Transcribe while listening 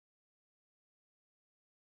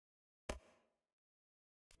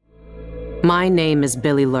My name is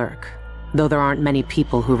Billy Lurk, though there aren't many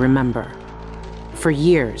people who remember. For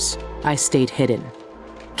years, I stayed hidden,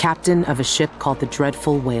 captain of a ship called the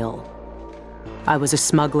Dreadful Whale. I was a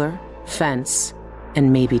smuggler, fence,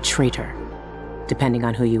 and maybe traitor, depending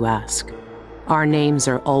on who you ask. Our names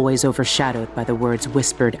are always overshadowed by the words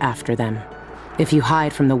whispered after them. If you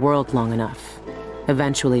hide from the world long enough,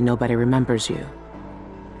 eventually nobody remembers you.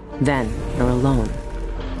 Then you're alone,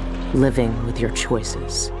 living with your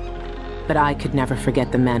choices. But I could never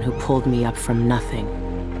forget the man who pulled me up from nothing.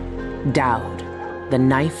 Dowd, the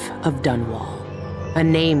Knife of Dunwall. A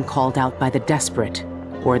name called out by the desperate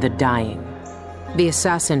or the dying. The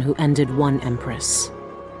assassin who ended one empress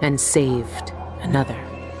and saved another.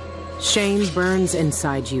 Shame burns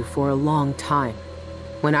inside you for a long time.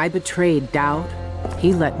 When I betrayed Dowd,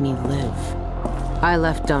 he let me live. I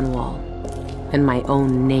left Dunwall and my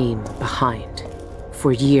own name behind.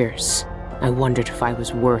 For years, I wondered if I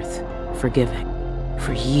was worth forgiving.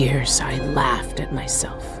 For years, I laughed at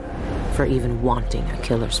myself for even wanting a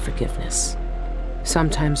killer's forgiveness.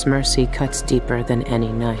 Sometimes mercy cuts deeper than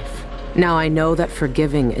any knife. Now I know that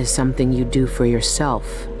forgiving is something you do for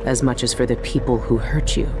yourself as much as for the people who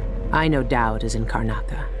hurt you. I know Dowd is in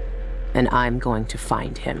Karnaca, and I'm going to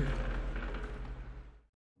find him.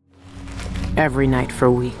 Every night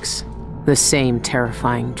for weeks, the same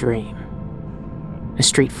terrifying dream. A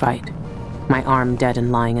street fight, my arm dead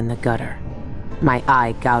and lying in the gutter, my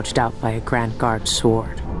eye gouged out by a Grand Guard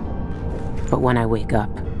sword. But when I wake up,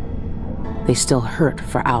 they still hurt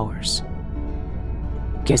for hours.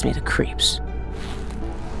 Gives me the creeps.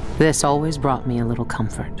 This always brought me a little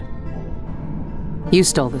comfort. You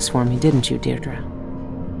stole this for me, didn't you, Deirdre?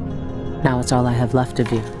 Now it's all I have left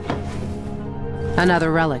of you.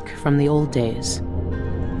 Another relic from the old days.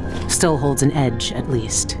 Still holds an edge, at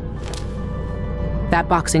least. That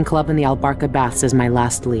boxing club in the Albarca Baths is my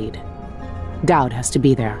last lead. Dowd has to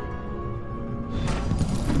be there.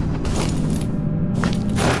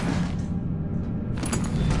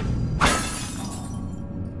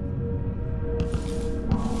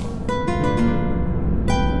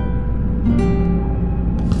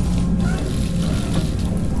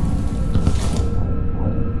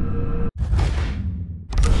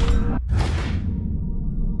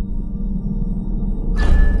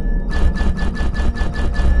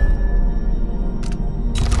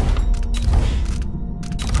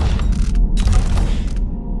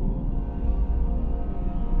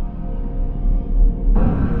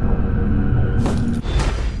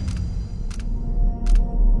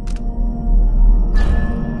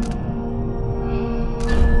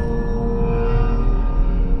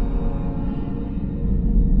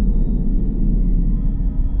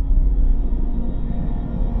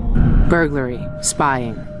 Burglary,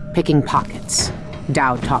 spying, picking pockets.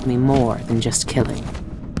 Dowd taught me more than just killing.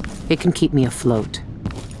 It can keep me afloat.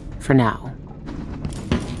 For now.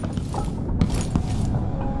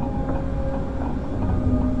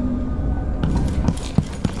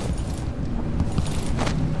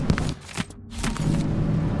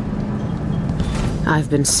 I've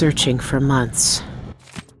been searching for months.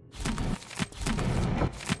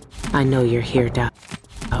 I know you're here, Dowd.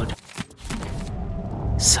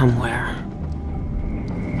 Somewhere.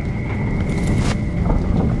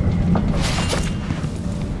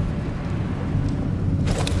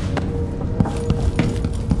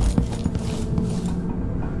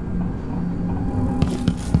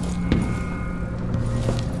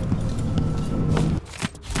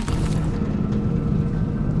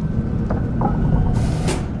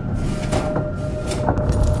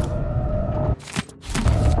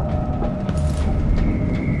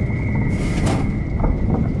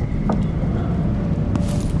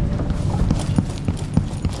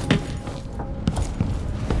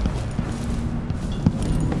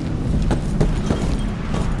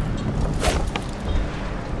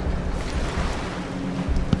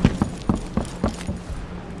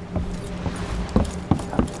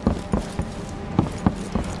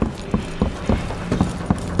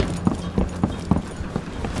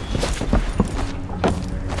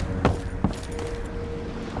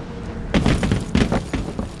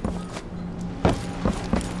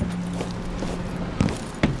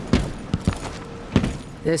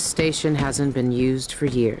 This station hasn't been used for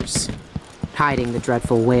years. Hiding the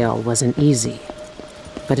Dreadful Whale wasn't easy,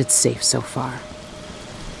 but it's safe so far.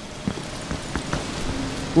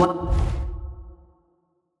 What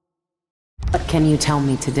can you tell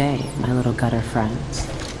me today, my little gutter friends?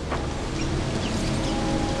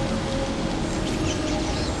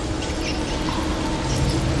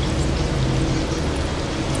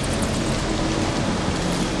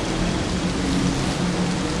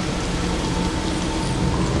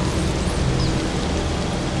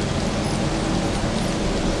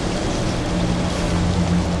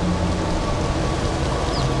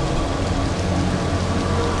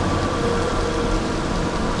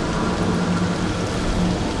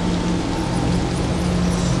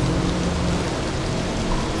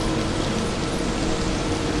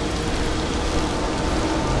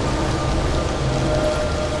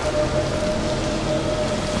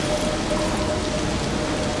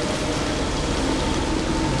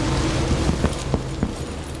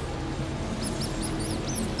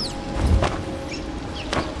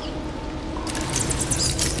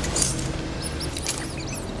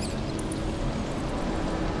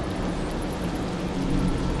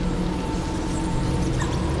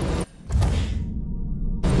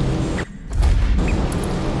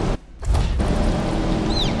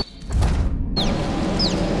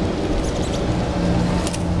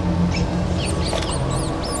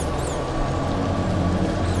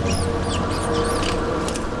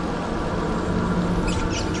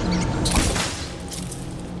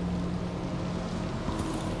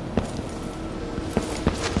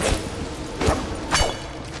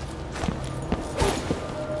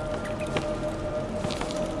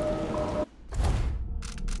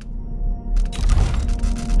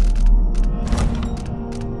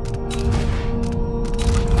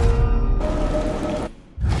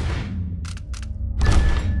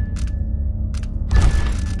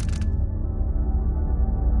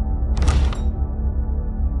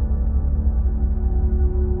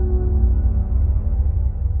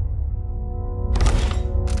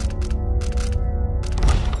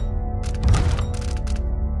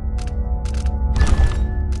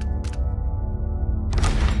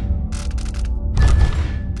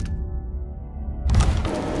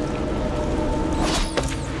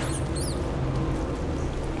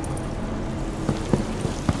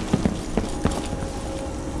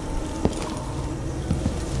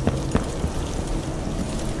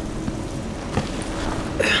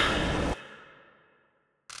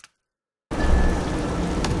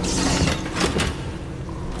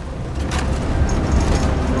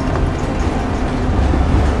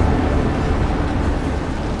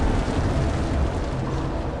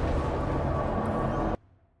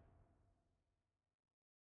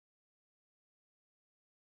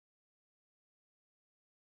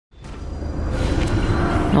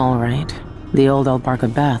 All right. The old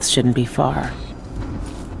Albarca baths shouldn't be far.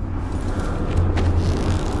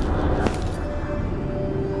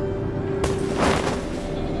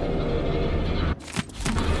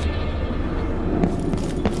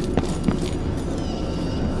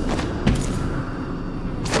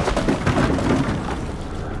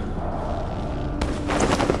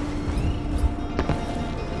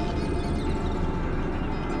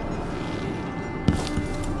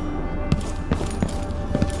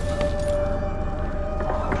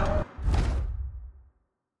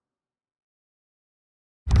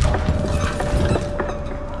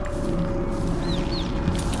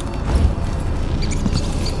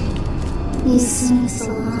 He sings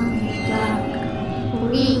along the dark,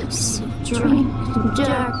 reeks of drink and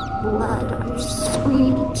dark blood of your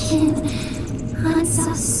screaming kin. Hunts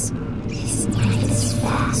us. His night is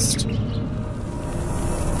fast. We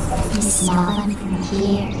smell them from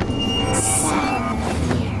here, south of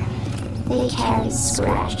here. They carry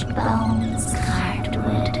scratched bones, carved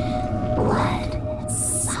wood, blood, and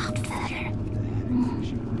soft feather.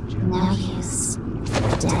 No use.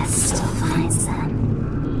 Death still finds them.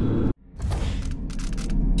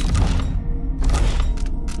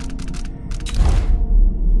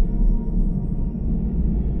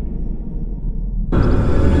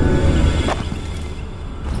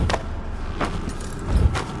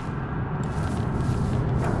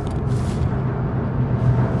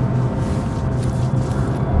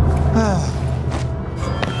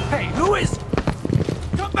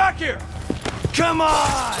 Come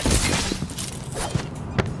on!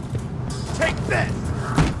 Take this!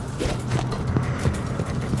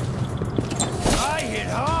 I hit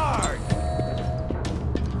hard!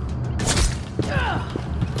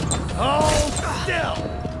 Hold still!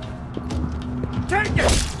 Take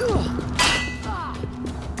it!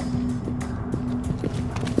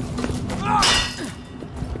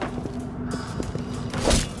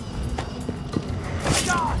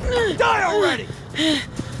 Die already!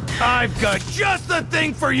 I've got just the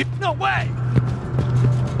thing for you! No way!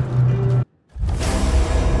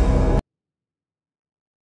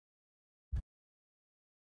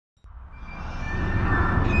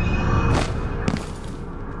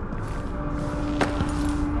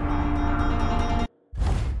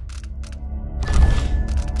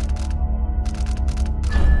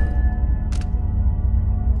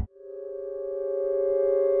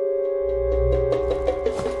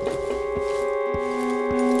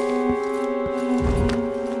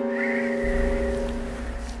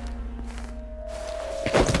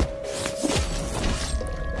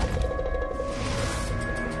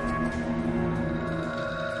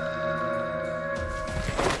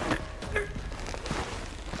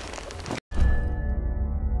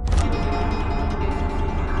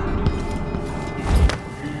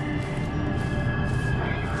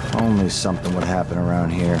 Only something would happen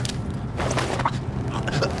around here.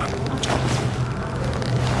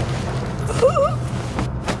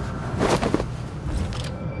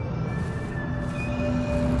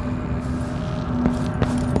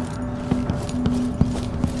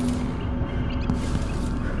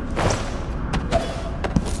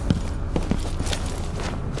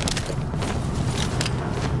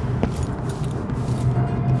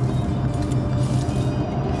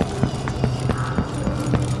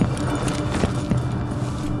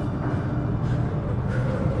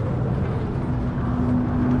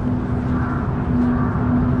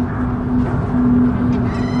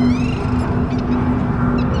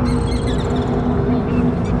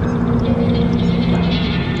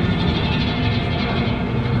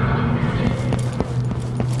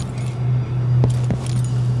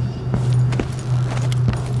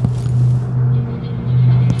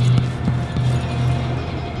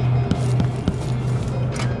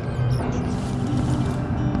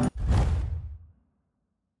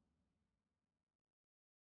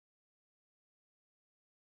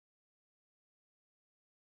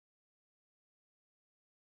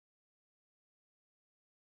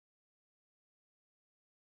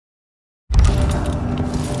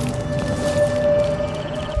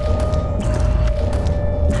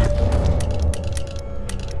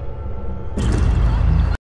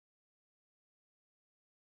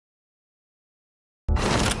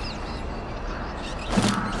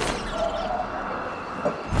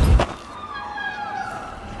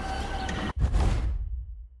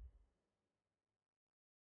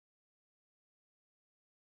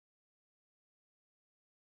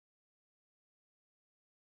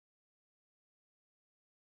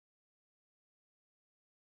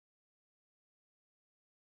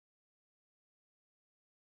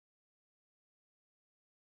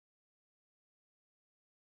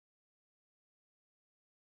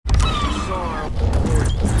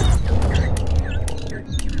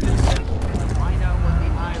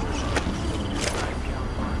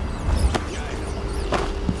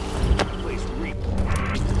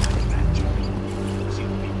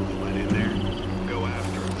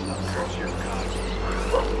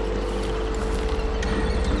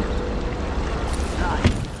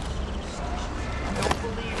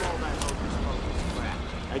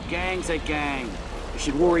 gang's a gang. You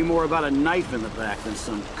should worry more about a knife in the back than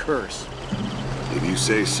some curse. If you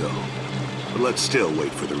say so. But let's still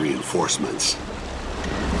wait for the reinforcements.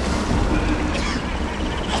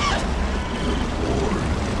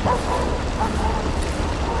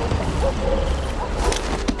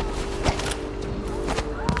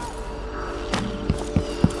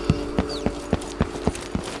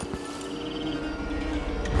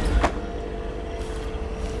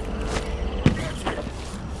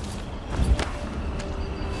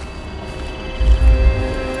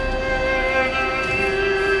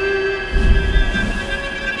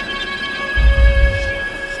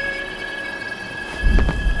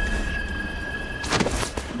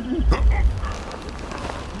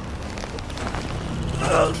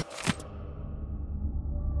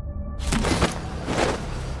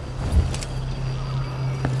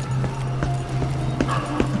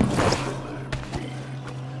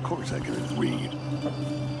 I can read.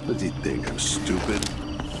 Does he think I'm stupid?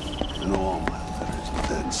 I know all my letters and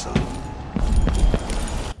then some.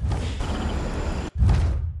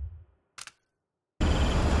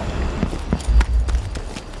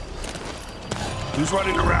 Who's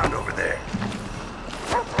running around over there?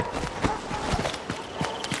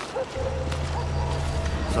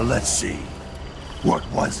 So let's see. What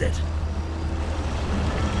was it?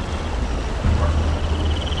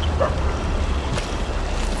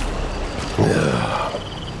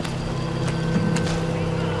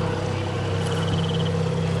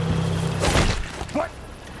 What?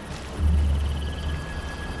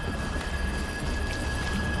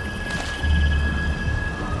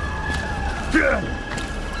 Did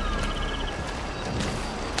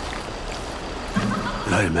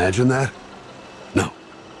I imagine that? No,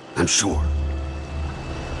 I'm sure.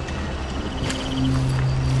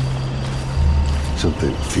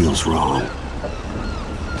 Something feels wrong.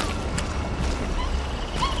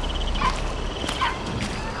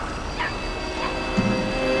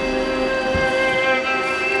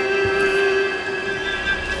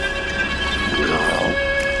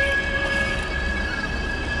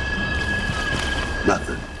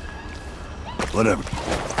 Nothing. Whatever.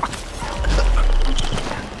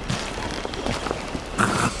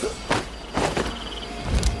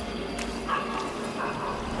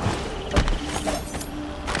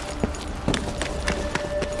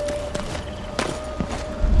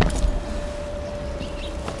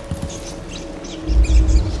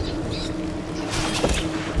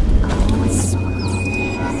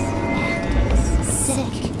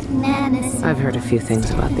 I've heard a few things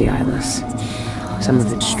about the Eyeless. Some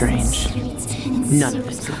of it's strange. None of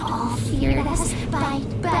it's good. All fearless.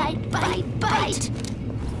 Bite, bite, bite, bite.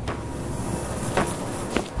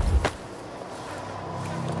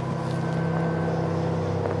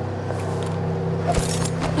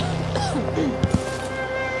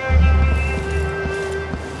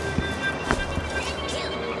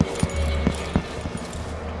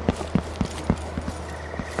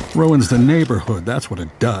 Ruins the neighborhood, that's what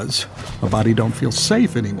it does. A body don't feel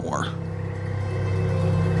safe anymore.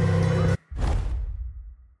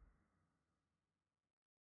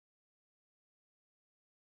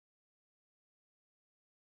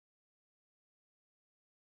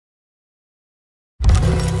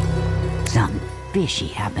 Something fishy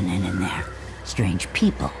happening in there. Strange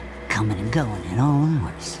people coming and going at all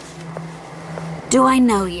hours. Do I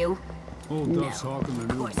know you? Old Duff's hawking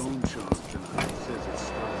the new bone shop tonight. Says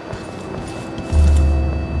it's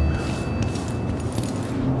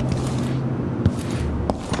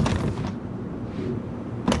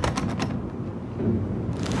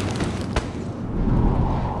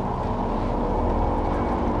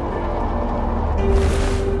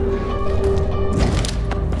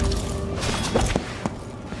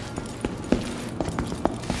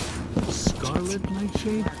Scarlet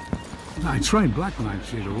Nightshade? I tried Black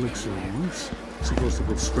Nightshade elixir once. Supposed to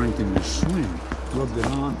put strength in your swing. Rubbed it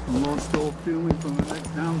on and lost all feeling from the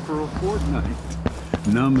neck down for a fortnight.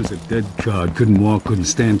 Numb as a dead cod. Couldn't walk, couldn't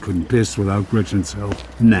stand, couldn't piss without Gretchen's help.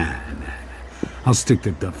 Nah. I'll stick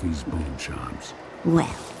to Duffy's bone charms.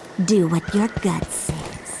 Well, do what your gut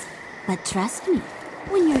says. But trust me,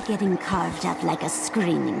 when you're getting carved up like a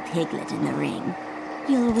screaming piglet in the ring,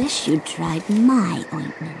 you'll wish you'd tried my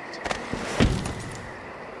ointment.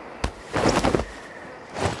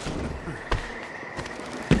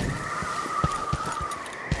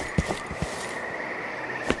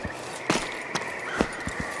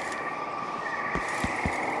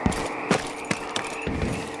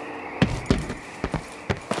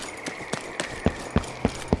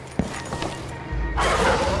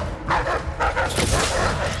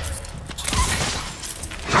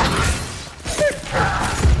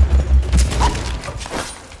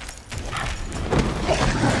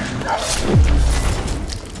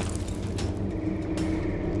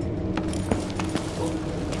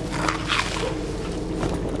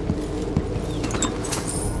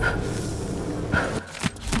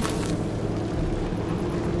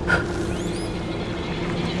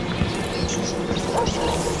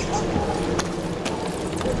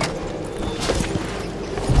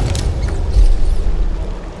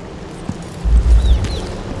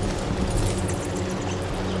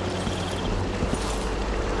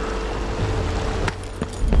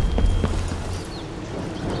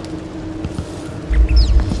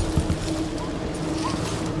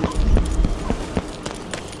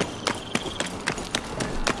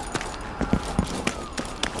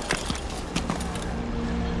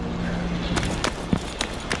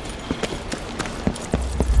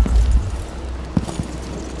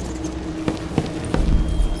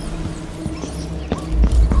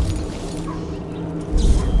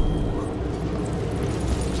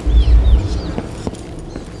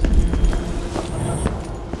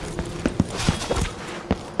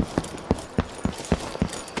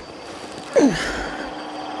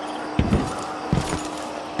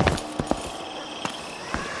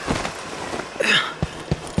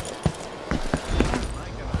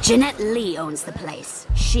 Jeanette Lee owns the place.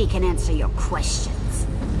 She can answer your questions.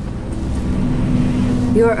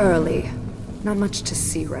 You're early. Not much to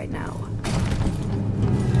see right now.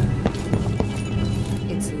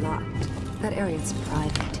 It's locked. That area's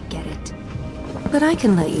private, get it? But I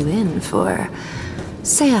can let you in for,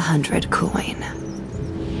 say, 100 coin.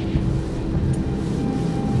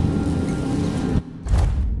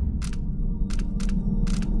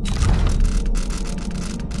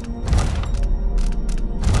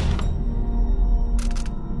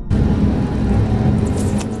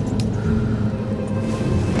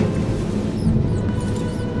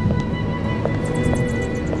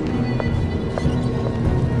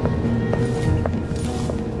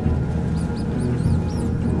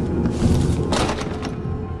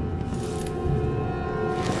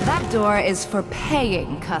 Door is for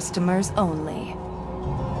paying customers only.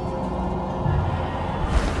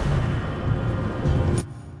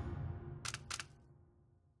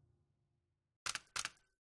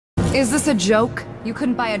 Is this a joke? You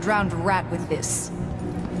couldn't buy a drowned rat with this.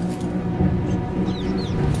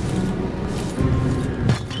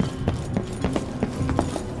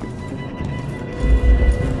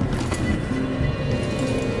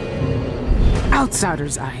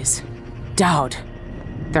 Outsider's eyes. Dowd.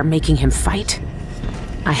 They're making him fight?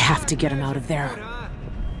 I have to get him out of there.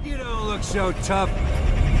 You don't look so tough.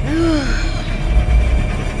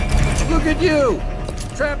 Look at you!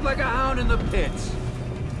 Trapped like a hound in the pits.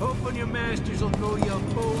 Hoping your masters will go your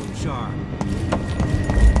bone charm.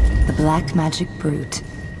 The Black Magic Brute.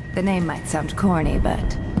 The name might sound corny,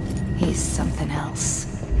 but he's something else.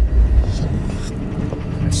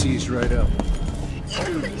 I seized right up.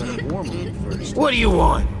 What do you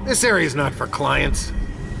want? This area's not for clients.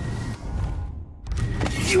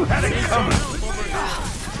 You had it coming!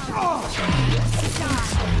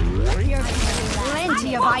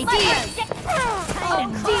 Plenty of ideas! Oh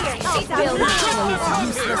dear, she's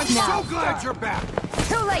useless now. I'm so glad you're back!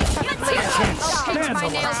 Too late! I'll paint my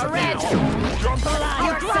nails red!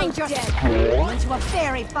 I'll grind your dead into a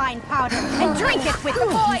very fine powder and drink it with the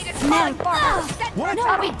void and smelling farmers!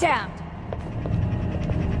 I'll be damned!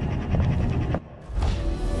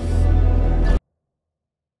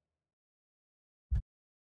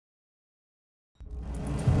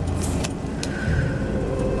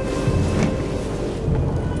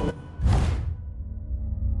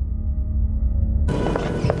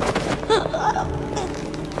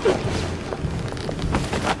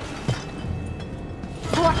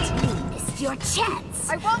 Your chance.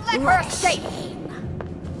 I won't let her escape.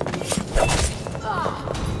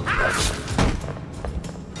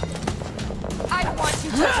 I want you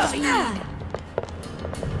to bleed.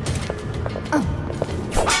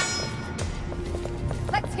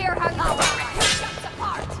 Let's hear how you rip your guts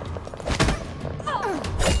apart.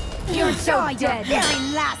 You're so dead. Your very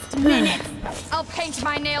last minute. I'll paint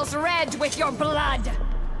my nails red with your blood.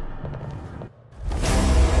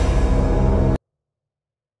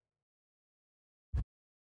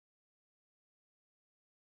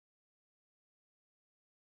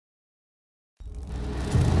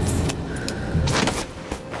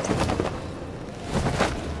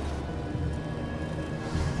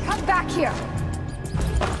 Back here!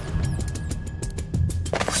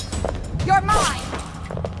 You're mine!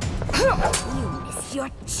 You missed your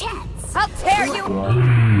chance! I'll tear you!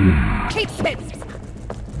 Keep it!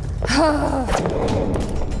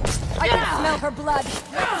 I can smell her blood!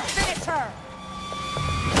 Let's finish her!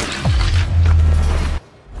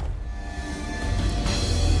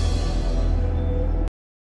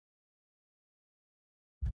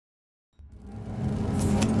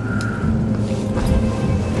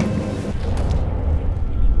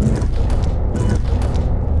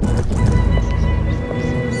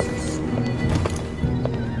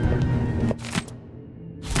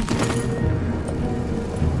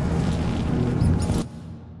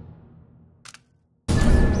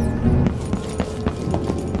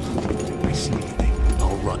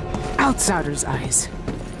 Outsider's eyes.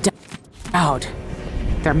 Dowd.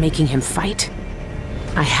 They're making him fight?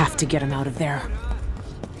 I have to get him out of there.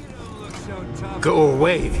 Go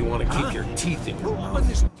away if you want to keep your teeth in your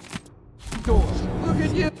mouth. Door. Look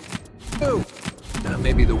at you! Now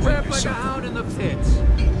maybe the wind or something. Out in the pits.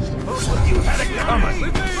 You had it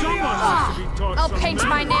coming! I'll paint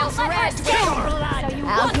my nails red with your blood!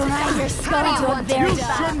 I'll grind your skull to a very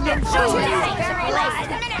shouldn't have done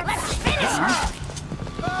Let's finish her!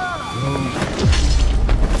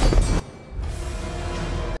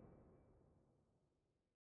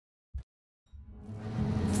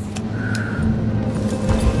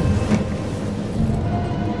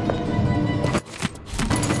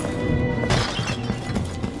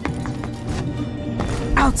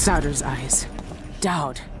 Outsider's eyes.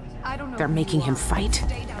 Dowd. They're making him fight.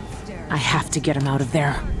 I have to get him out of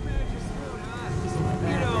there.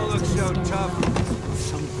 You don't look so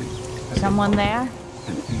tough. Someone there?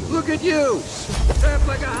 Look at you! Trapped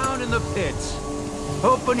like a hound in the pits.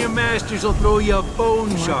 Hoping your masters will throw you a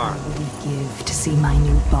bone shard. What would we give to see my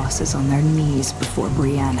new bosses on their knees before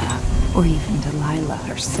Brianna, or even Delilah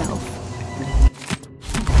herself?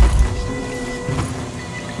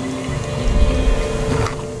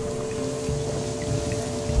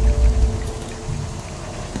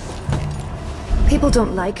 People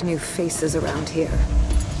don't like new faces around here.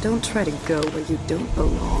 Don't try to go where you don't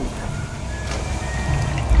belong.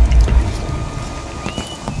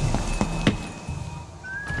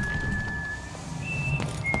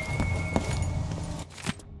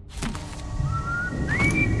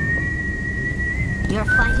 You're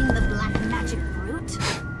fighting the black magic brute?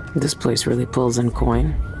 This place really pulls in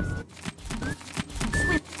coin.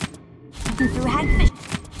 Swim through hagfish.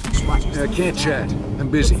 I can't chat. I'm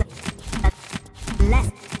busy.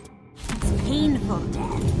 Less painful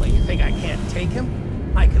death. Well, you think I can't take him?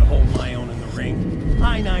 I can hold my own in the ring.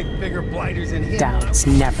 I knife bigger blighters than him. Dowd's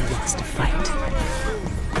never lost a fight.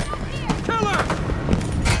 Kill her!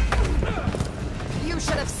 You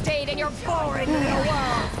should have stayed in your boring little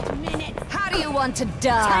world. How do you want to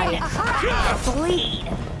die? Bleed.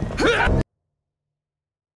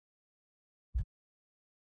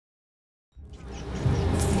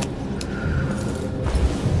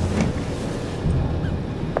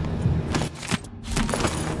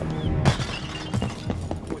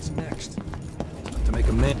 What's next? To make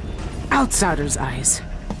a man. Outsider's eyes.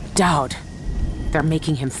 Dowd. They're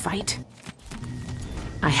making him fight.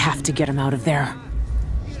 I have to get him out of there.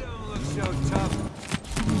 You don't look so tough.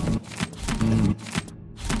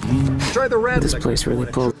 Try the rat. This place really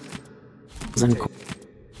pulls in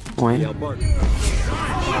coin.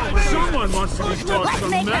 Someone wants to be taught some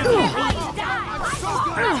manners.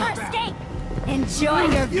 Enjoy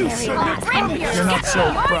your very last. You're not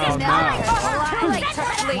so proud now.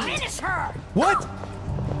 Finish her! What?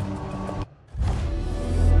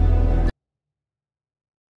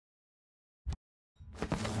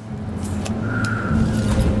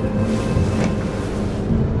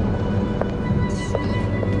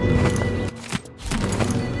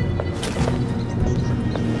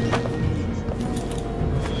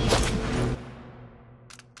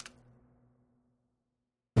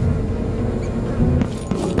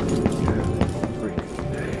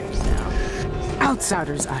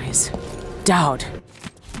 Outsider's eyes. Dowd.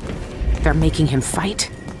 They're making him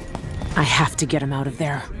fight. I have to get him out of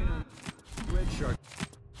there.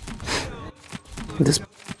 This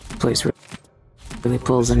place really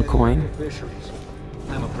pulls in coin.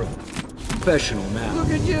 I'm a professional now. Look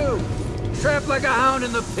at you! Trapped like a hound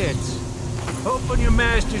in the pits. Hoping your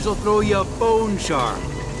masters will throw you a bone shard.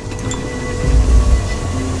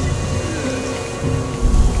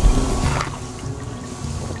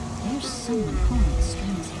 There's someone pulling the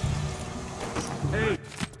strings here. Hey!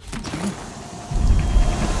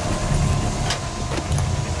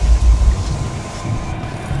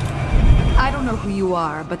 I don't know who you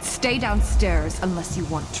are, but stay downstairs unless you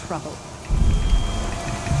want trouble.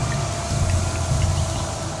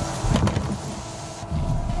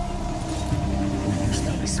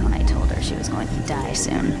 Face when I told her she was going to die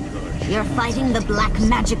soon. You're fighting the black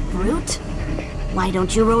magic brute? Why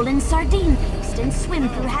don't you roll in sardine paste and swim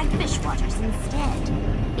through hagfish waters instead?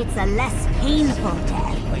 It's a less painful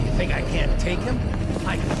death. Well, you think I can't take him?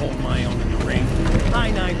 I can hold my own in the ring.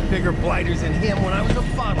 I knifed bigger blighters than him when I was a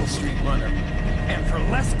bottle street runner. And for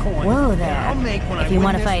less coin, Whoa there. I'll make when I If you win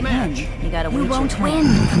want to this fight match. him, you gotta wait. You won't win.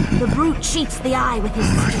 The brute cheats the eye with his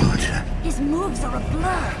skill. His moves are a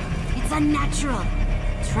blur. It's unnatural.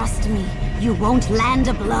 Trust me, you won't land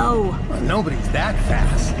a blow. Well, nobody's that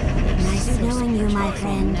fast. Nice knowing you, my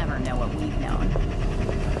friend. Never know what we've known.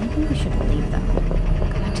 Maybe we should leave them.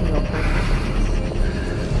 Go back to the old bird.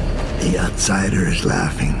 The outsider is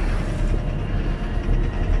laughing.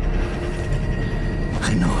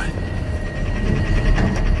 I know it.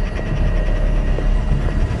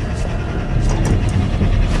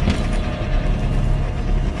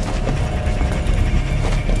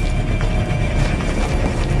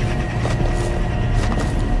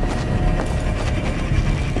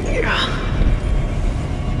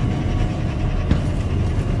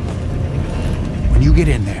 When you get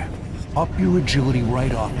in there, up your agility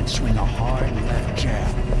right off and swing a hard left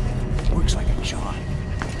jab. Works like a charm.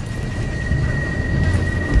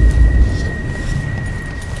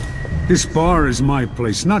 This bar is my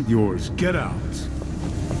place, not yours. Get out.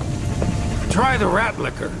 Try the rat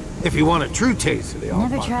liquor, if you want a true taste of the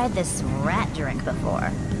Never Alpine. tried this rat drink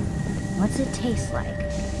before. What's it taste like?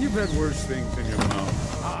 You've had worse things in your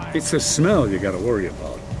mouth. It's the smell you gotta worry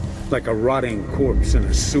about. Like a rotting corpse in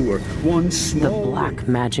a sewer. One The small... black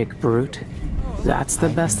magic brute. That's the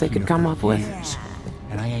best they could come up with.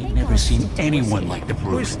 And I ain't never seen anyone like the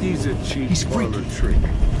brute. Whiskey's a cheap He's parlor freaky.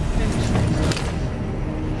 trick.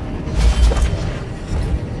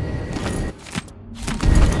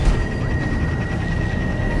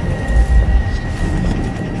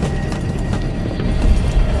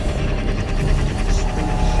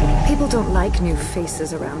 People don't like new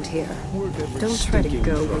faces around here. Don't try to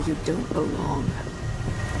go where you don't belong.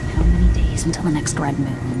 How many days until the next red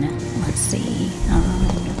moon? Let's see.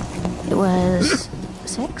 It was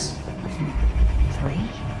 6? 3?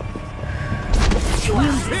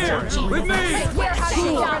 Here, with me! Where have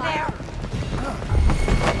you over there?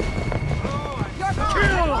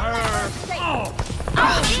 Kill her!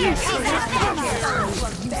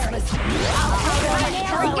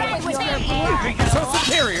 So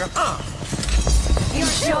superior, huh?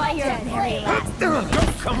 Enjoy your very last. Don't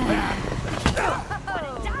come back.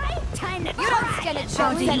 Time to you don't stand a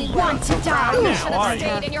chance and you want to die. You should have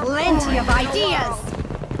stayed in your plenty of ideas.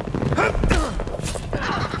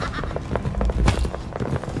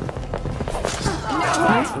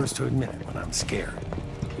 I'm the first to admit it when I'm scared.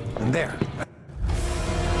 And there.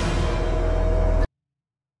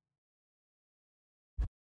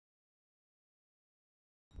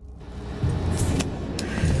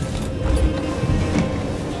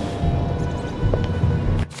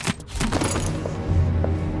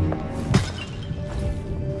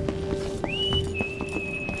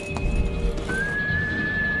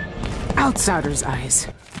 Outsider's eyes.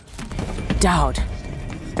 Dowd.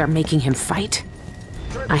 They're making him fight?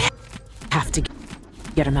 I have to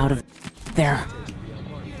get him out of there.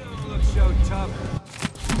 You don't look so tough.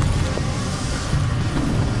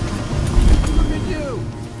 Look at you!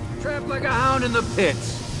 Trapped like a hound in the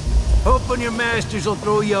pits. Hoping your masters will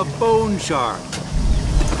throw you a bone shard.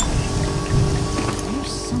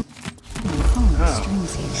 There's some pulling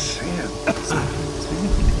strings here.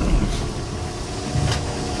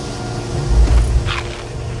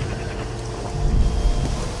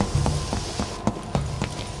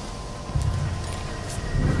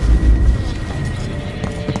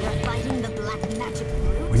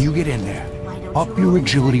 When you get in there, up your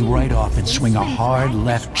agility right off and swing a hard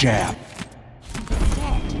left jab.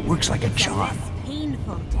 Works like a charm.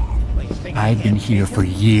 I've been here for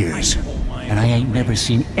years, and I ain't never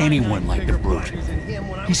seen anyone like the brute.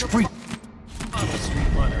 He's freak.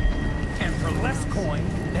 And for less coin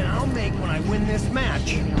than I'll make when I win this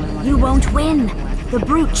match. You won't win. The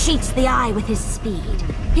brute cheats the eye with his speed.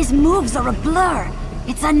 His moves are a blur.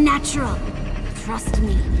 It's unnatural. Trust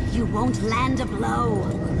me, you won't land a blow.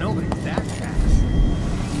 Nobody's that fast.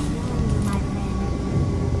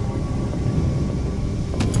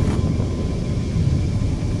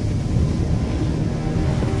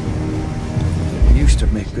 We used to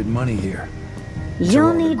make good money here.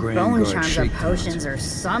 You'll need bone charms or potions or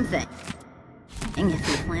something. If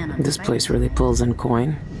you plan on This place really pulls in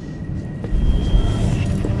coin.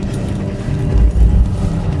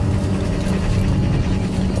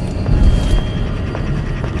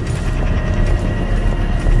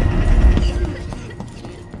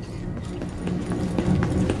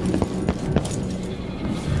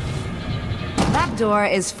 That door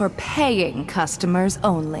is for paying customers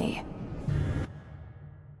only.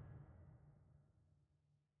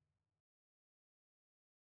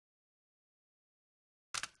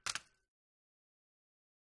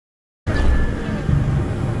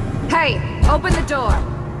 Hey, open the door!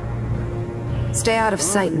 Stay out of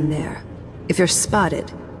sight in there. If you're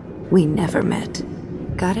spotted, we never met.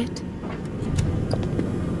 Got it?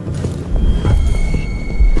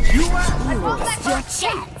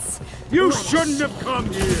 You shouldn't have come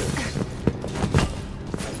here!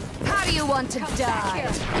 How do you want to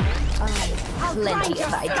die? I'll plenty grind your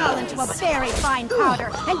of ideas. skull into a very fine powder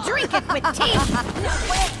and drink it with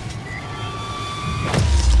teeth.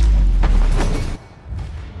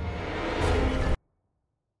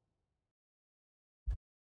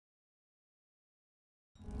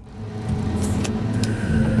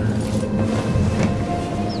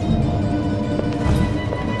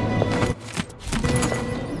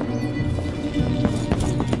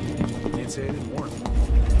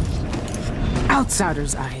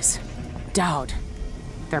 Outsider's eyes. Dowd.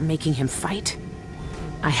 They're making him fight?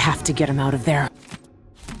 I have to get him out of there.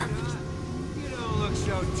 You don't look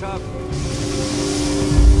so tough.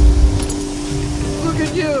 Look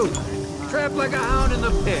at you! Trapped like a hound in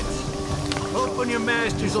the pits. Hoping your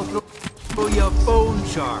masters will throw for your phone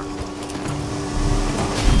charge.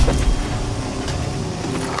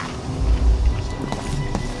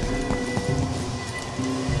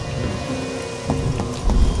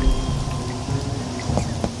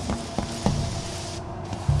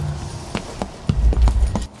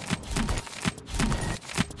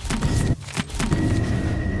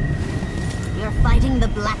 Fighting the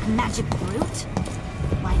black magic brute?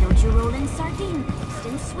 Why don't you roll in sardine paste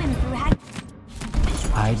and swim through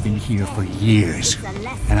I've been here for years,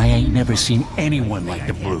 and I ain't never seen anyone like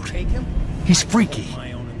the brute. He's freaky.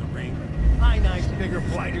 I knifed bigger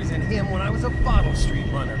blighters than him when I was a bottle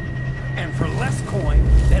street runner. And for less coin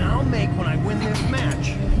than I'll make when I win this match.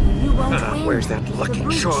 You won't win. Where's that lucky the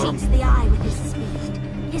brute charm? cheats the eye with his speed.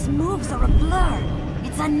 His moves are a blur.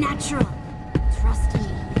 It's unnatural. Trust me.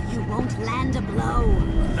 You won't land a blow.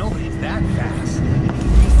 Nobody's that fast.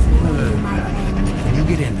 You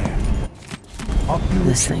get in there.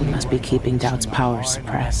 This thing must be keeping Doubt's power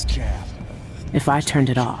suppressed. If I turned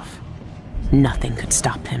it off, nothing could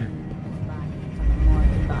stop him.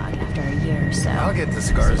 After a year or so. I'll get the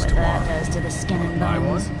scars See what tomorrow. that does to the skin and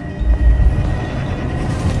bones.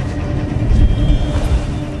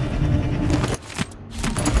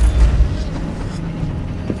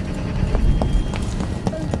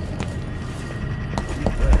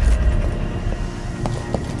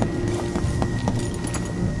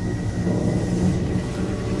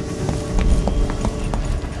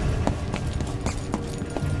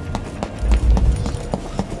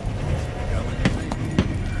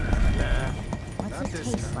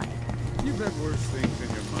 You've had worse things in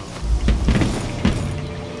your mouth.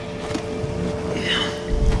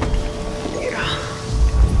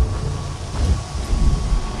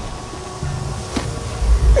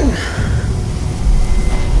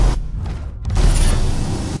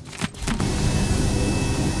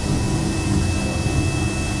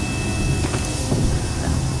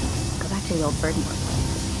 Go back to the old burden.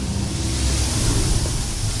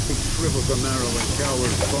 It shrivels the marrow and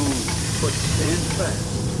cowers bones, but stand fast.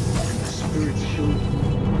 Spirit shoot.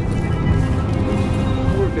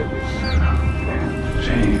 Work every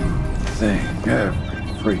Same thing every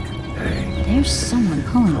freaking day. There's someone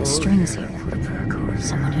pulling the strings here.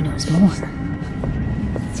 Someone who knows more.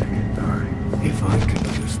 If I can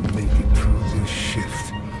just make it through this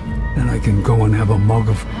shift, then I can go and have a mug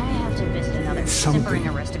of I have to visit another something simpering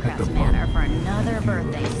at aristocrat's the manor for another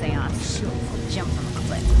birthday seance. Jump from a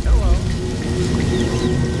cliff.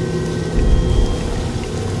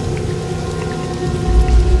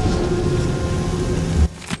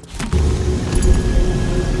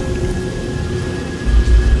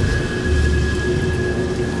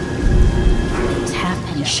 These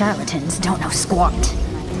half-penny charlatans don't know squat.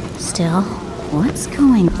 Still, what's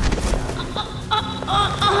going on?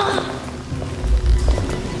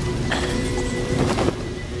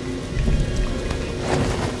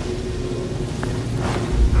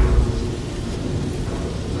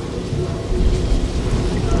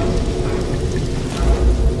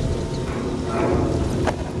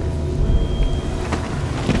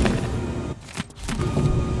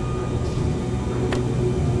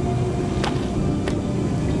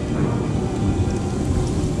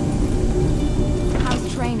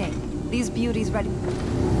 How's training? These beauties ready?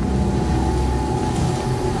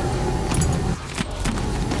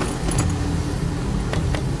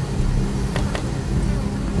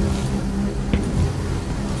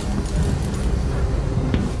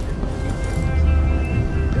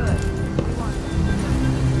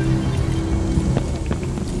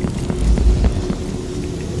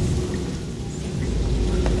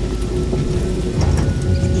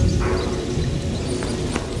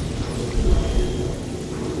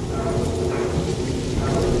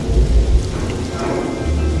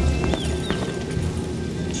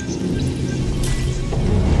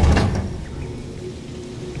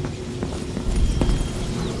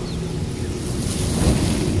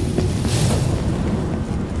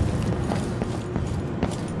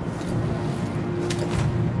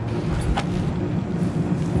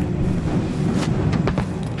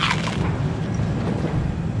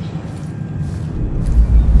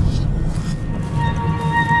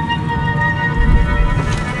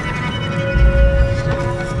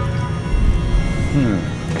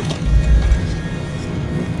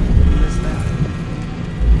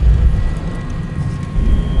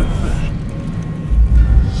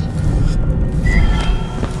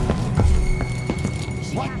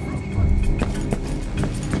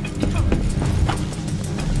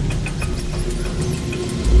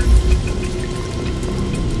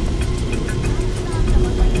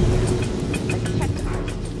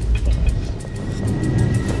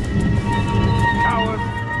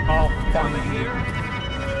 I'll find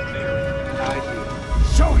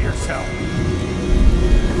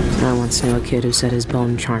I once knew a kid who said his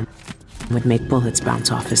bone charm would make bullets bounce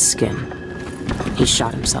off his skin. He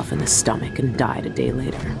shot himself in the stomach and died a day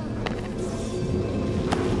later.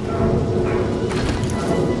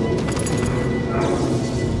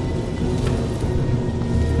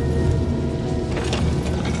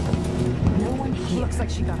 Looks like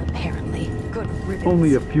she got apparently. Good riddance.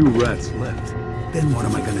 Only a few rats left. Then what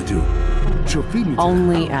am I gonna do? She'll feed me to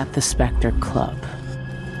Only at the Spectre Club.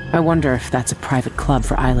 I wonder if that's a private club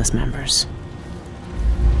for eyeless members.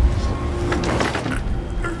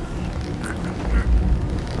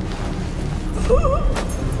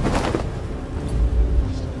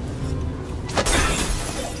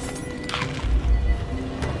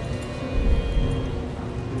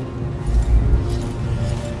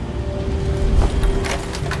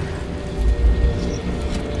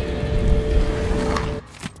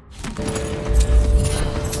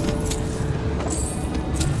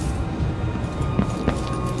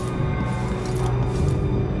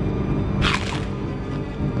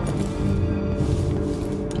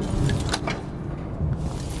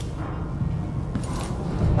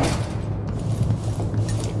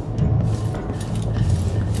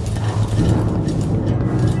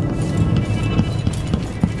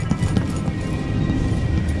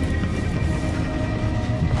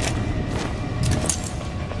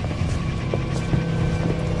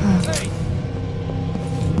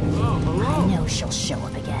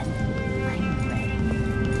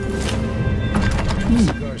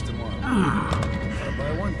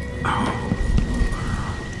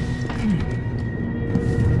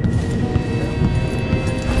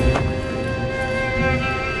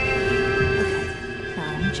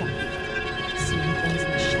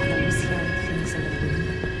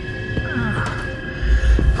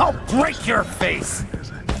 Break your face!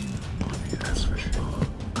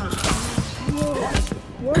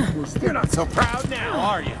 You're not so proud now,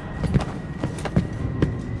 are you?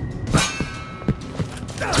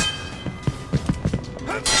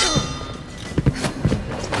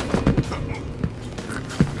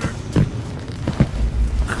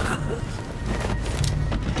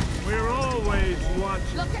 We're always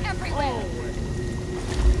watching. Look everywhere!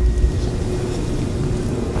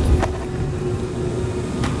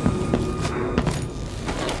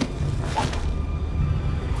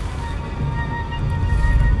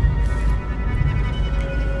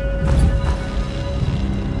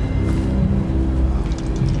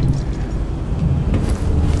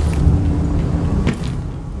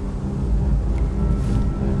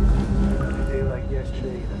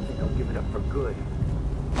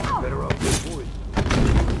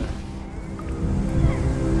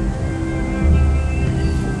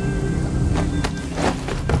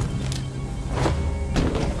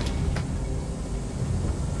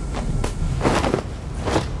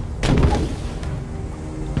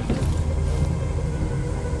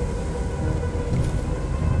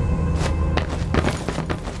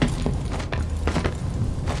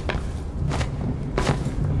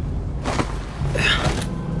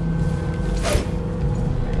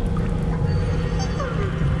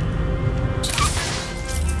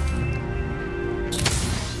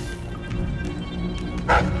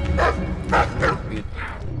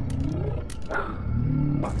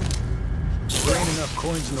 There ain't enough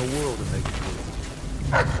coins in the world to make it worth.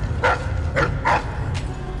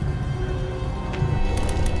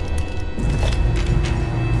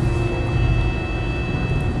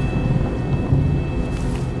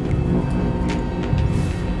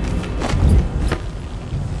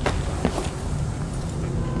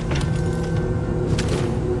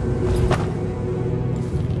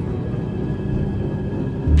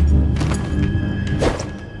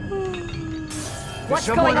 What's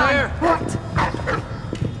going on? There? What?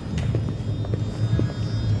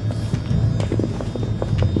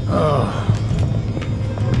 Oh.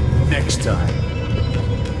 Next time.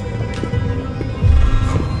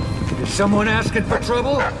 Is someone asking for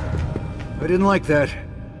trouble? I didn't like that.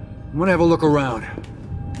 I'm gonna have a look around.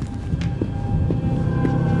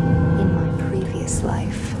 In my previous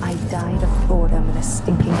life, I died of boredom in a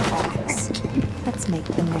stinking office. Let's make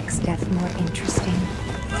the next death more interesting.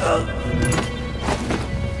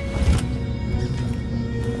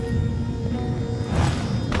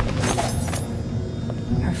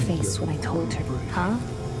 Her face when I told her, huh?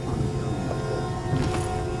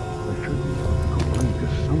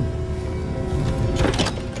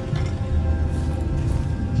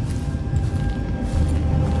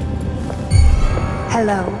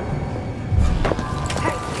 Hello.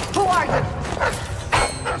 Hey, who are you?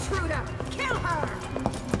 Intruder! Kill her!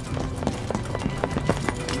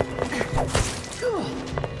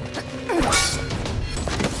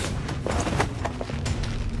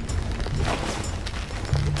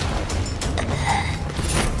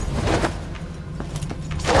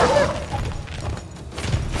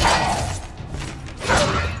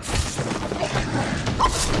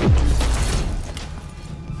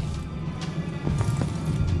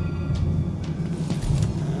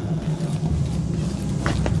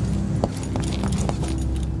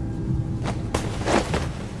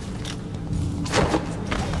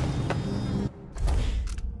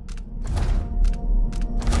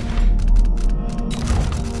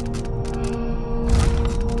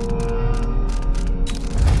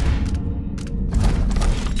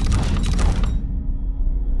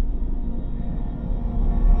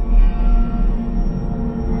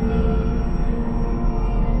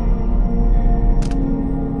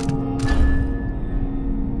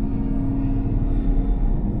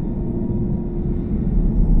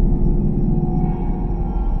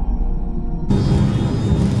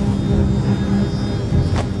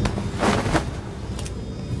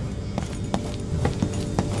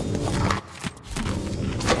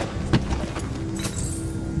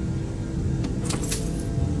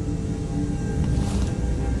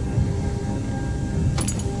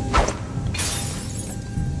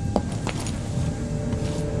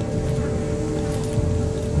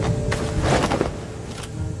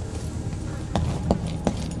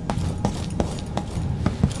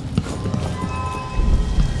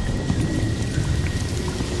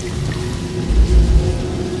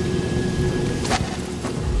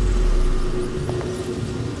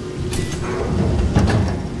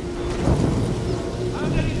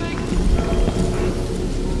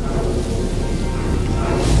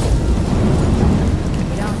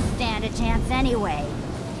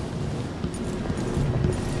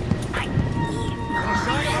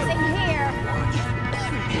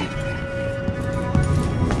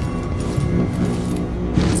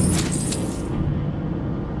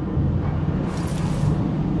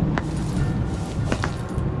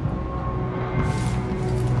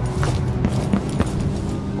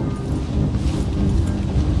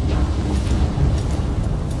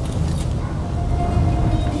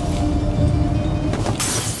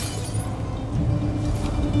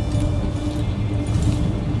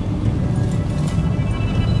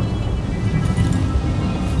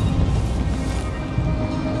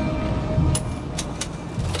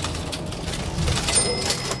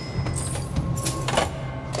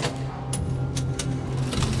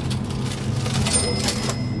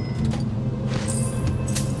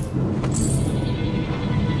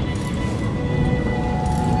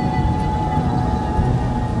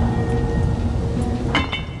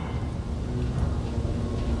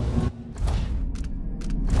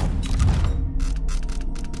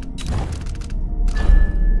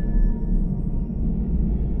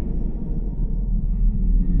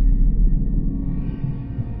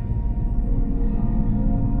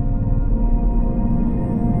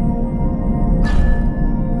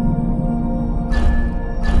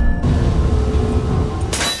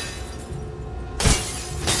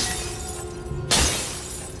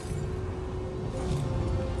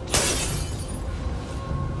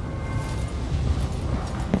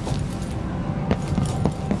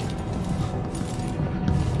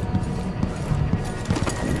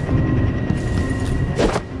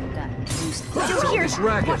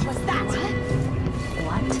 racket. What was that?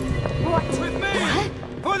 What? With me!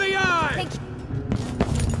 For the eye!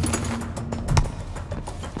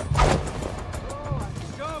 Oh, I'm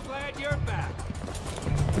so glad you're back.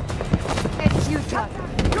 It's you, Tucker.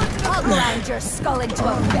 I'll grind your skull into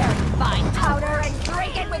a very fine powder and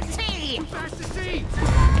drink it with tea! Pass the seat!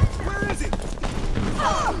 Where is it?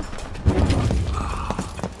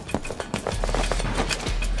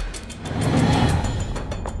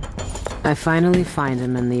 I finally find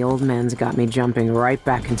him, and the old man's got me jumping right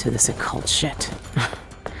back into this occult shit.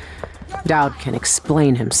 Dowd can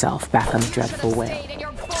explain himself back on the dreadful whale.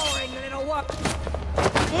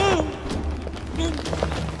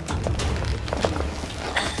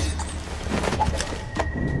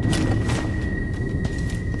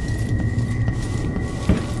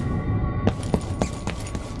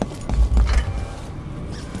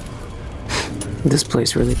 This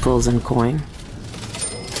place really pulls in coin.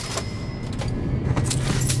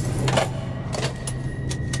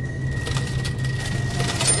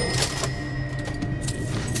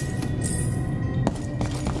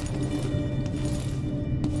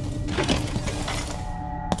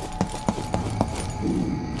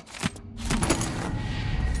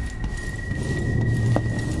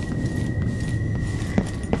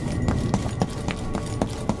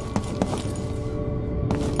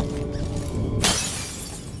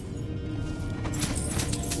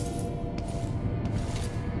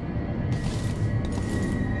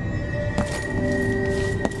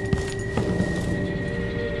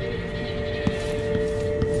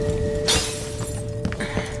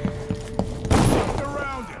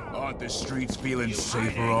 Streets feeling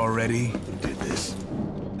safer already? Who did this?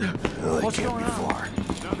 Oh, they can't be far.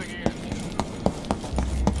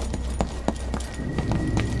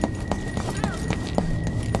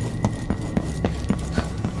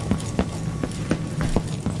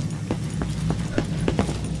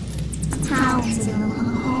 Towns in the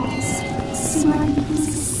long halls. Smart beings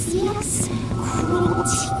see us.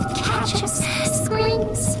 Cruelty catch us.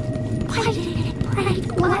 Screams. Biting and bright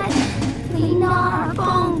blood. They gnaw our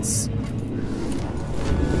bones.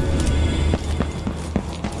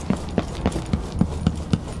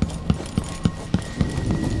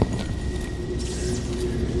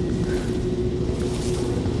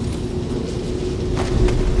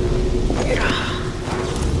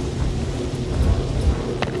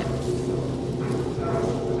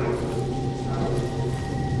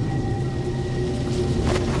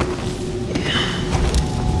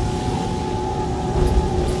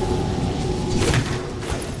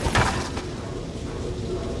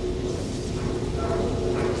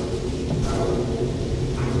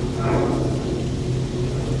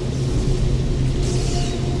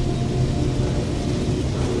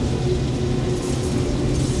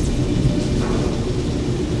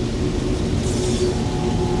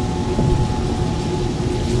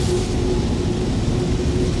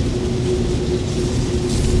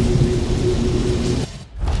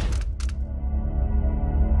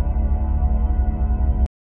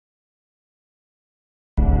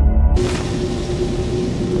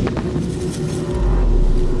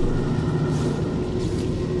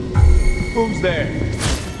 Who's there?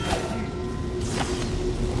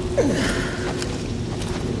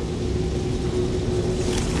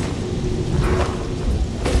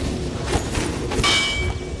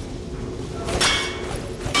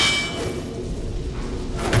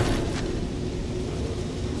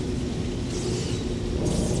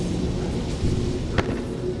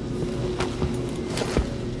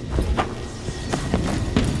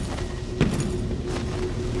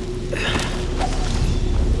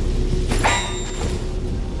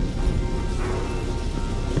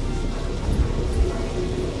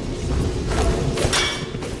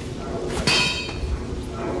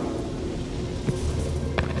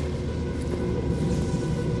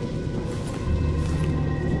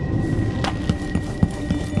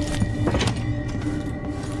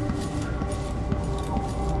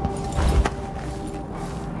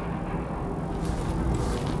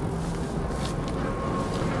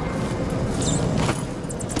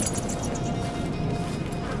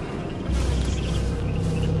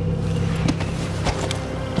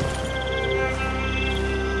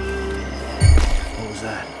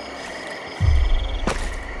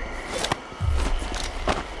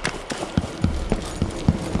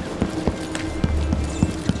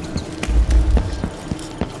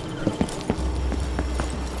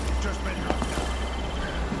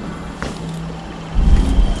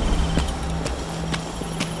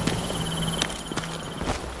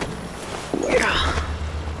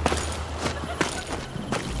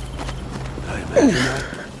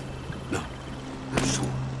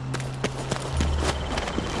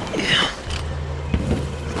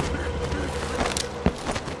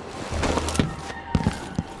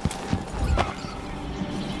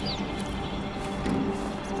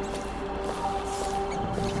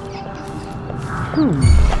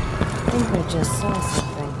 I think I just saw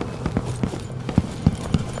something.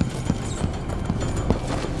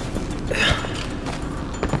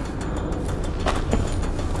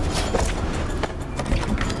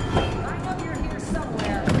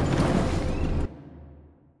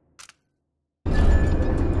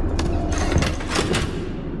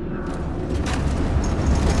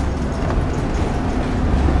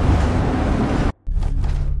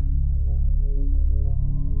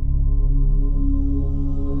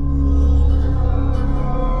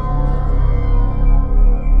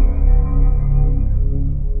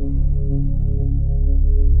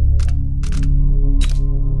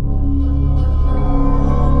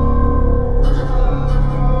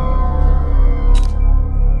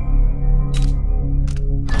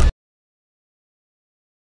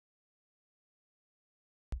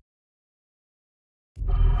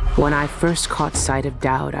 When I first caught sight of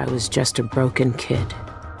Dowd, I was just a broken kid,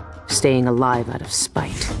 staying alive out of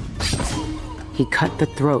spite. He cut the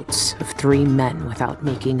throats of 3 men without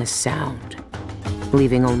making a sound,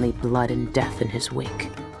 leaving only blood and death in his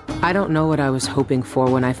wake. I don't know what I was hoping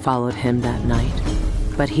for when I followed him that night,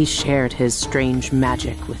 but he shared his strange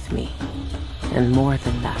magic with me. And more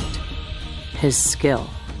than that, his skill,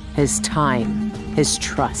 his time, his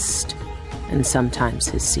trust, and sometimes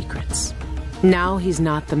his secrets. Now he's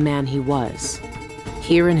not the man he was.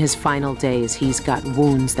 Here in his final days, he's got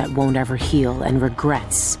wounds that won't ever heal and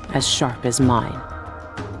regrets as sharp as mine.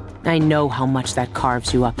 I know how much that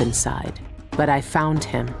carves you up inside, but I found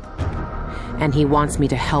him, and he wants me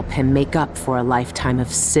to help him make up for a lifetime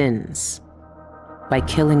of sins by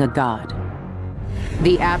killing a god.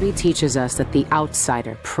 The Abbey teaches us that the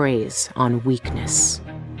outsider preys on weakness,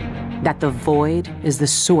 that the void is the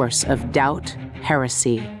source of doubt,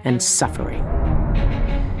 heresy, and suffering.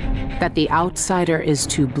 That the outsider is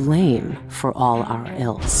to blame for all our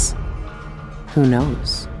ills. Who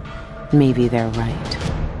knows? Maybe they're right.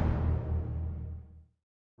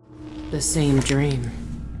 The same dream.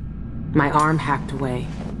 My arm hacked away,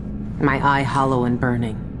 my eye hollow and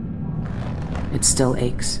burning. It still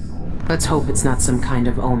aches. Let's hope it's not some kind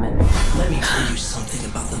of omen. Let me tell you something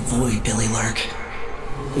about the void, Billy Lurk.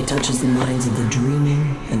 It touches the minds of the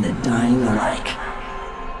dreaming and the dying alike.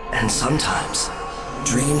 And sometimes,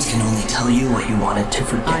 dreams can only tell you what you wanted to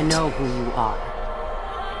forget. I know who you are.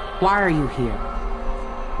 Why are you here?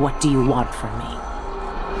 What do you want from me?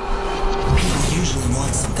 People usually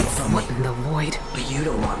want something from What in the void? But you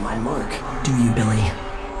don't want my mark, do you, Billy?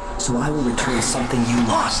 So I will return something you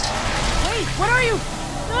lost. Wait, what are you?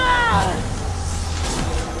 Ah!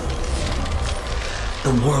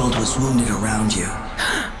 The world was wounded around you.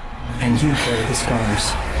 And you carry the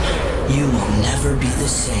scars. You will never be the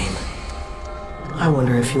same. I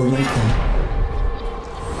wonder if you'll like them.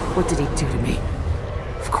 What did he do to me?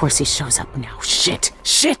 Of course he shows up now. Shit!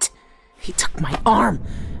 Shit! He took my arm!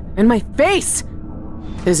 And my face!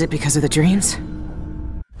 Is it because of the dreams?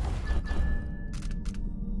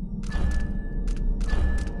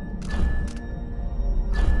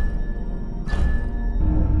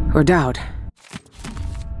 Or Dowd?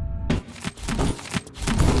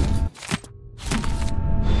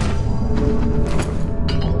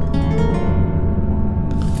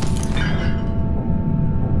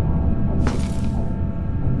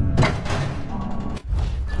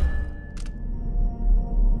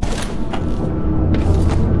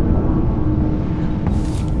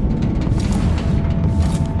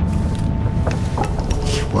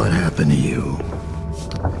 What happened to you?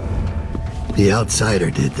 The outsider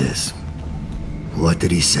did this. What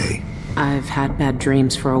did he say? I've had bad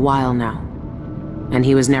dreams for a while now, and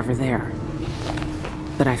he was never there.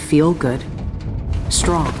 But I feel good,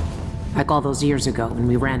 strong, like all those years ago when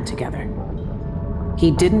we ran together.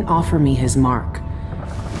 He didn't offer me his mark,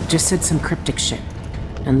 just said some cryptic shit,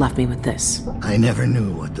 and left me with this. I never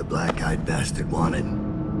knew what the black-eyed bastard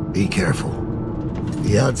wanted. Be careful.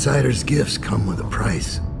 The outsider's gifts come with a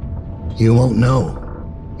price. You won't know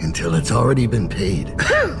until it's already been paid.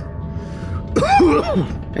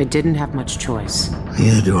 I didn't have much choice.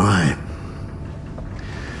 Neither do I.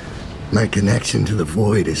 My connection to the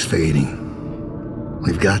void is fading.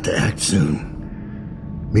 We've got to act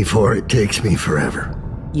soon, before it takes me forever.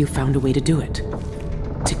 You found a way to do it.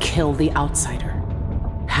 To kill the outsider.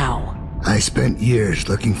 How? I spent years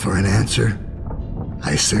looking for an answer.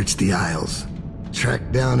 I searched the Isles,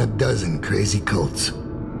 tracked down a dozen crazy cults.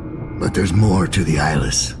 But there's more to the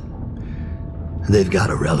Eyeless. They've got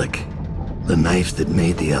a relic. The knife that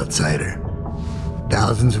made the outsider.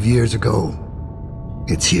 Thousands of years ago,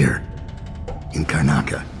 it's here, in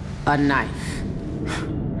Karnaca. A knife.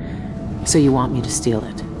 So you want me to steal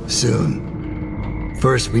it? Soon.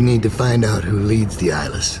 First, we need to find out who leads the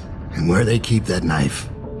Eyeless, and where they keep that knife.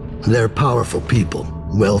 They're powerful people,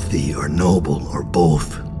 wealthy or noble or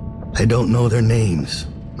both. I don't know their names,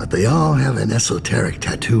 but they all have an esoteric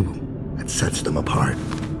tattoo that sets them apart.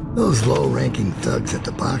 Those low-ranking thugs at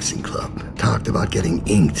the boxing club talked about getting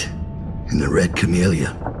inked in the Red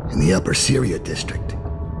Camellia in the Upper Syria district.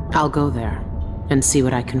 I'll go there and see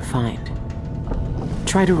what I can find.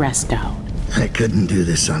 Try to rest out. I couldn't do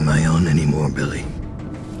this on my own anymore, Billy.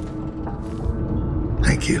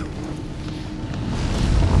 Thank you.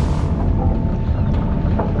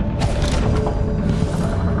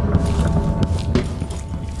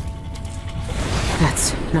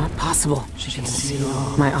 That's not possible. She can see it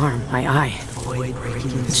all. My arm, my eye.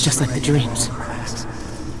 It's just like the dreams.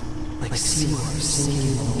 Like seawater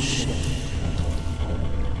sinking on a ship.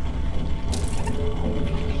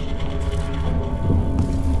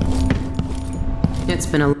 It's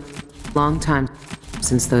been a long time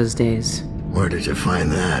since those days. Where did you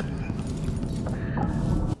find that?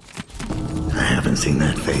 I haven't seen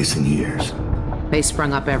that face in years. They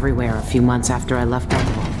sprung up everywhere a few months after I left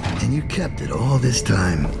Dunwall. And you kept it all this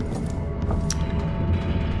time.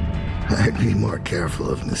 I'd be more careful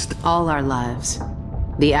of mistakes. All our lives.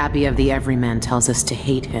 The Abbey of the Everyman tells us to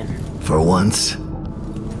hate him. For once,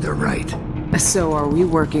 they're right. So are we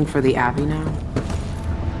working for the Abbey now?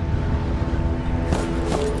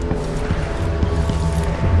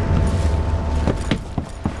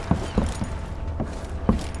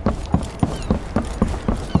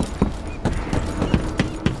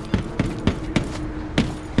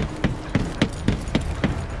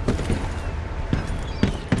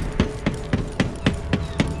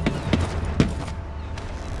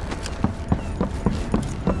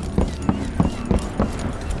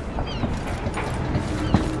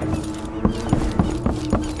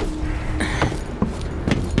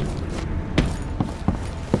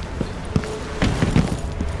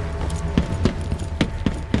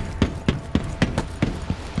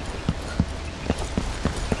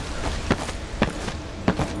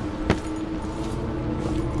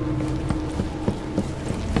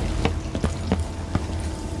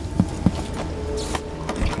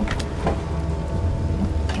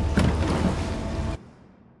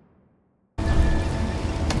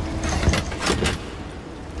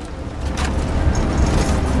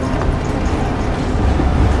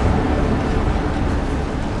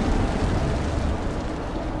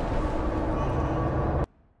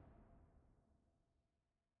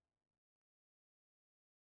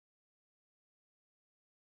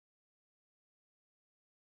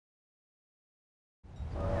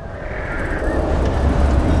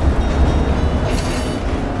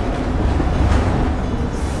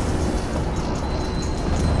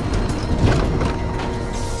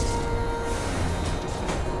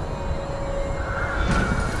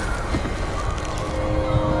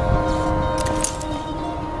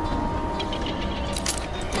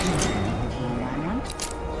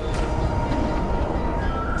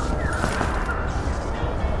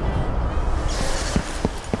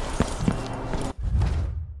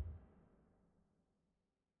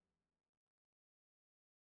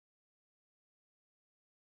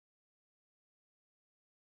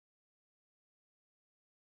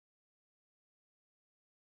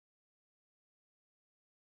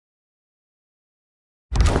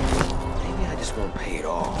 Just won't pay it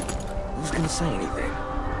all. Who's gonna say anything?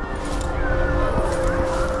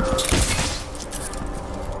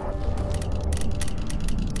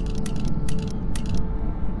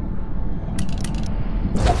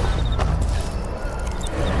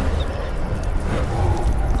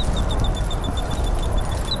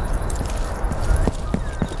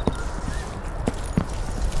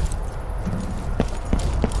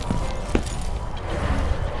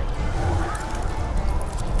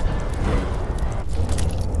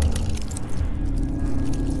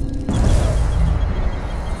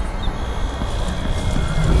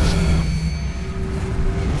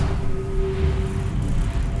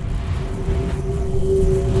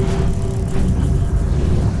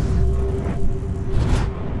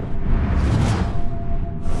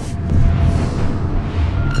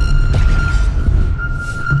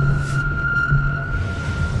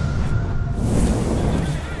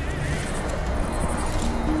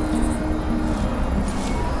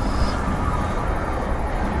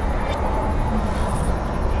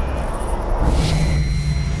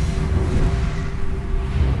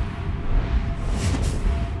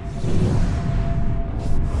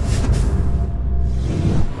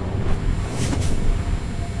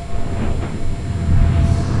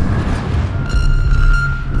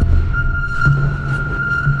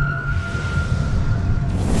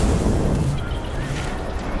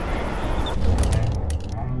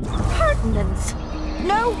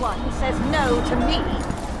 says no to me.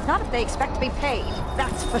 Not if they expect to be paid,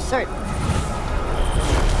 that's for certain.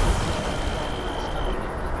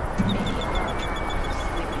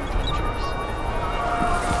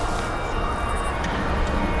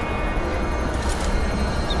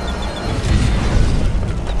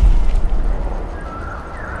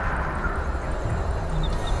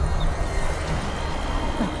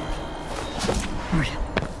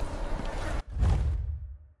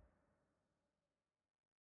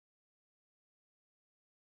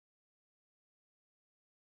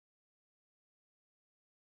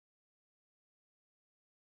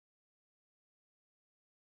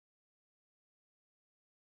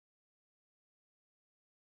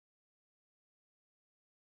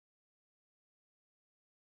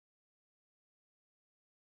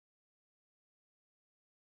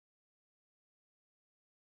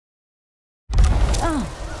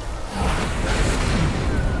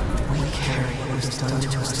 We carry what was done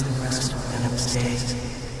to us in the rest of Venom's days.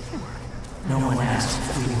 No one asked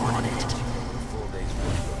if we wanted it.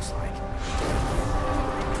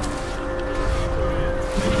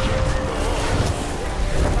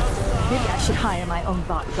 Maybe I should hire my own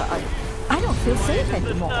bodyguard. I don't feel safe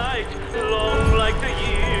anymore. Long like the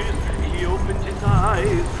years, he opened his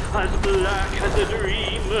eyes, as black as a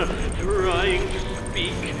dream, trying to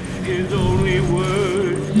speak his only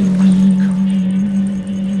words.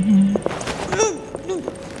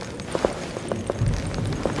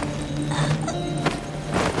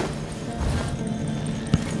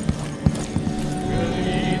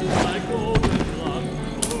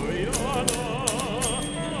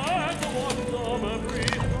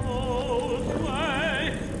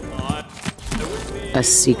 A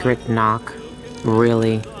secret knock?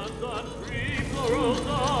 Really?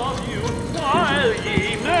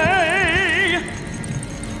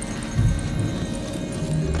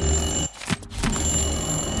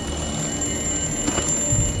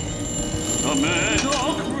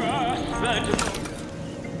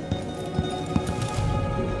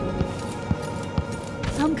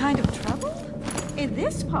 Some kind of trouble? In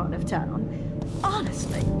this part of town?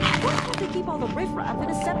 Honestly, why can't they keep all the riffraff in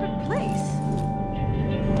a separate place?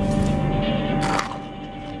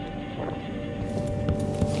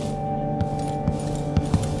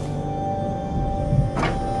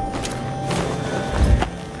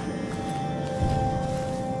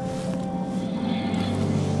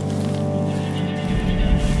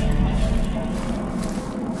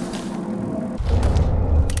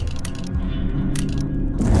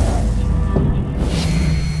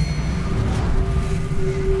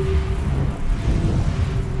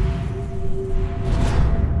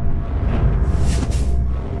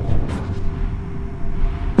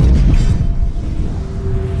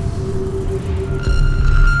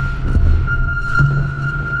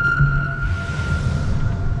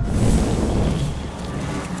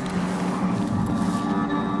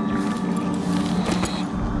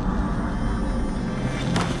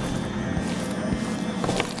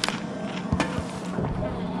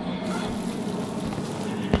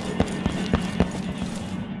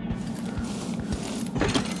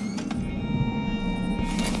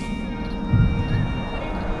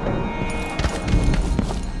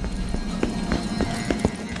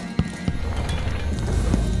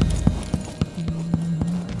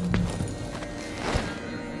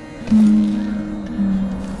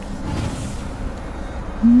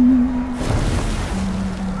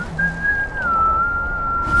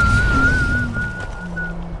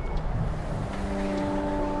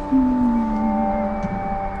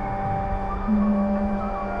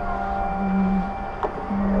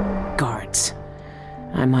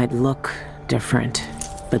 I might look different,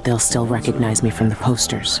 but they'll still recognize me from the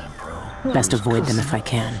posters. Best avoid them if I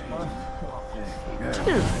can.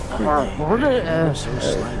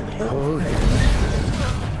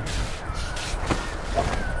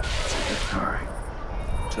 Alright.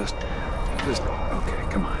 Just, okay,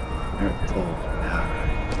 come on. Pull.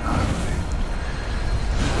 Alright.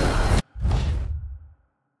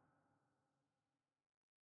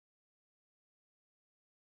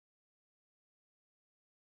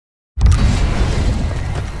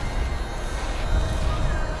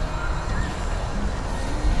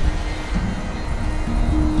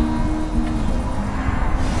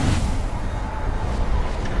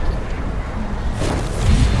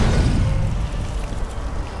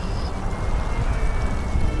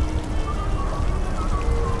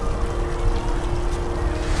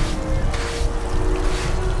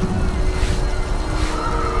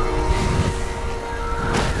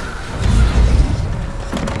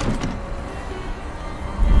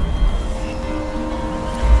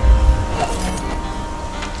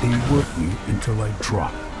 Stay with me until I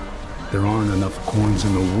drop. There aren't enough coins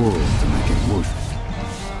in the world to make it worth it.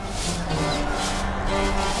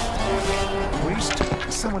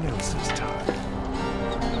 Waste someone else's time.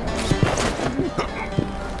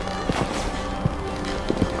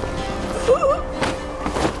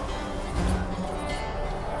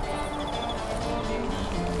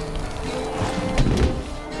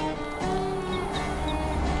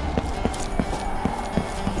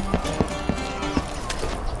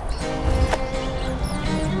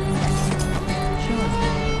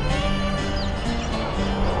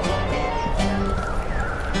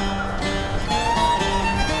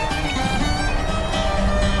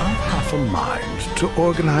 To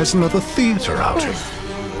organize another theater outing.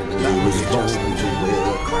 That was just to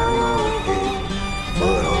wear a crown on her head,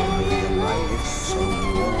 but only in life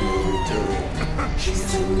someone will return. She's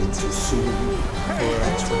too little soon, for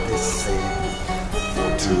that's what they say. For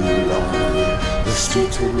too long, the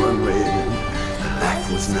streets would run red. Life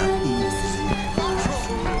was not easy.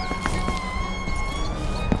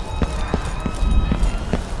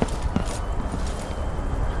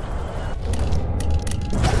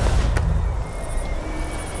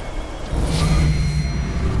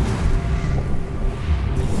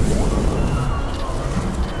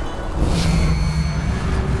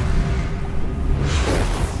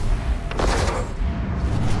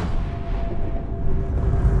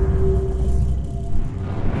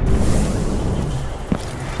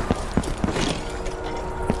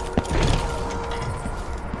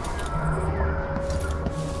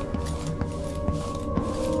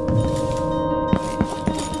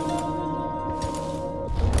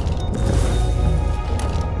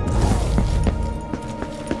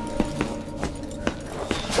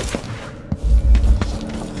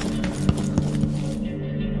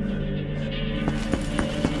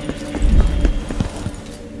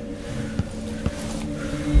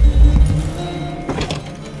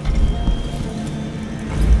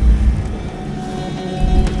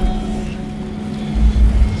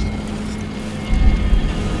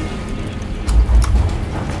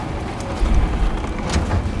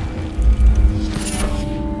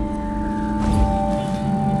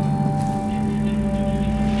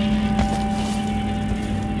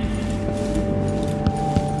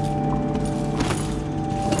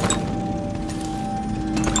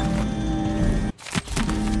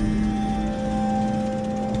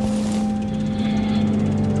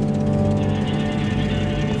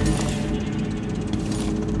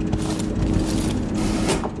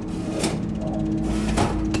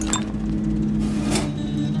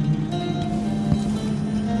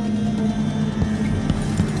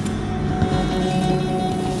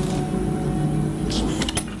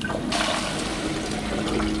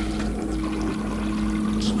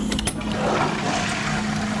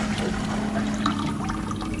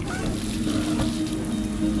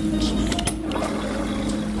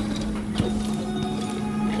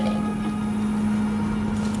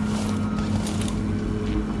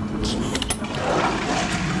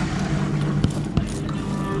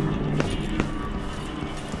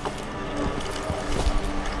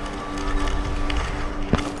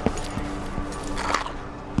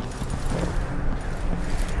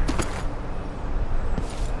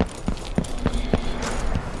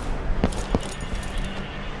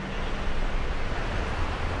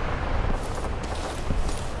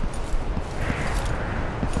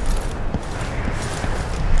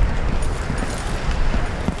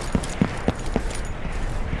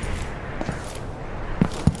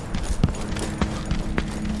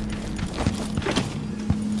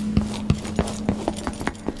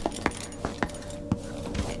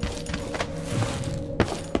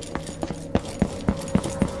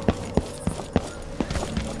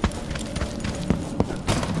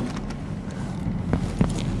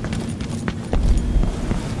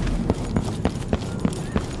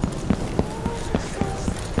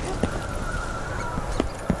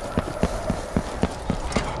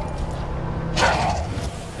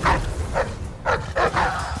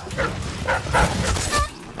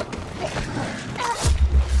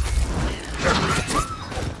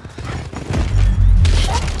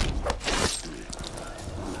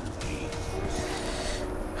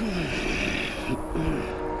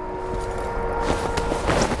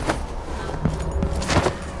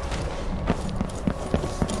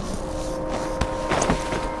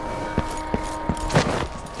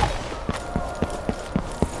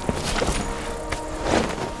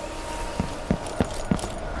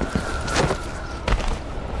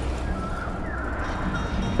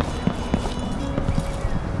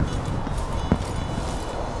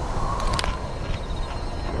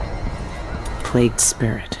 Plagued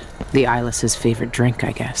spirit. The Eyeless's favorite drink,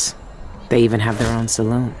 I guess. They even have their own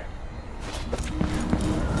saloon.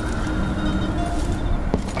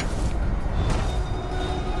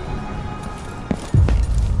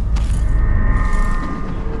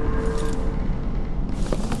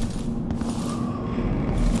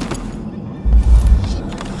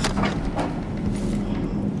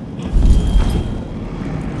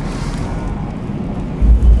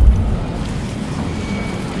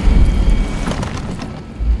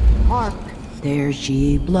 There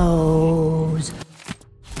she blows.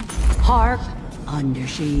 Hark, under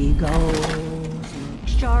she goes. Look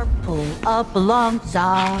sharp, pull up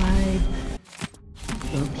alongside.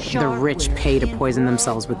 Look The sharp, rich we're pay to in poison for a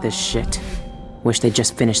themselves with this shit. Wish they'd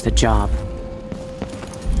just finish the job.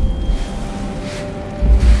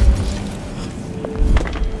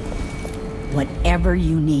 Whatever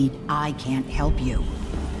you need, I can't help you.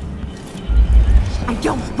 I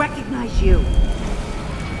don't recognize you.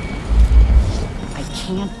 I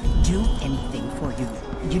can't do anything for you.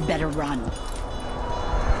 You'd better run.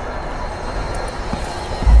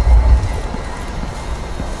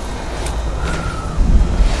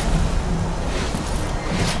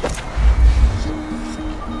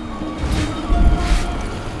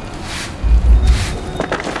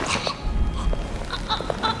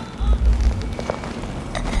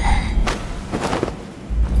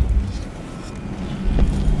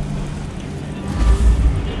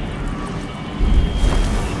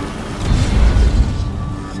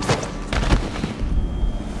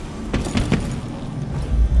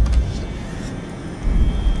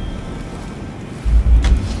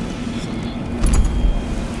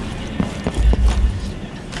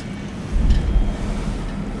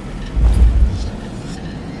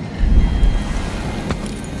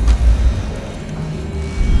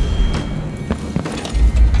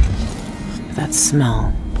 That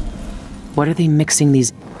smell. What are they mixing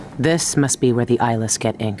these? This must be where the eyeless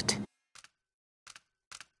get inked.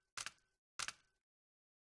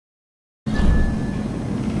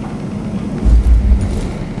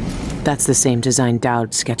 That's the same design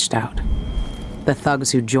Dowd sketched out. The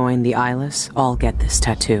thugs who join the eyeless all get this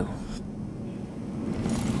tattoo.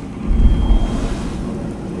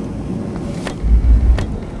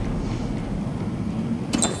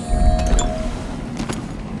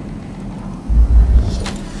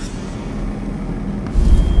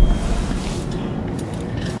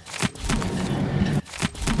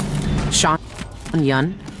 Sean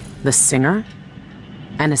Yun, the singer,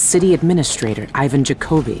 and a city administrator, Ivan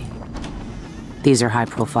Jacoby. These are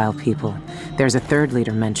high-profile people. There's a third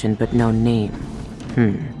leader mentioned, but no name.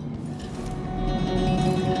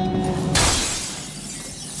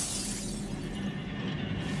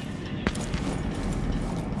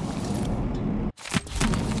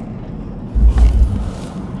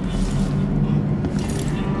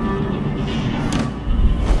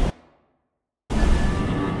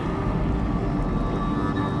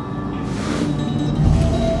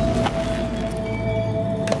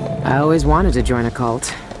 I always wanted to join a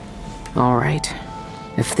cult. All right,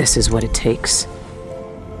 if this is what it takes.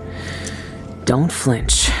 Don't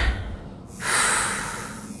flinch.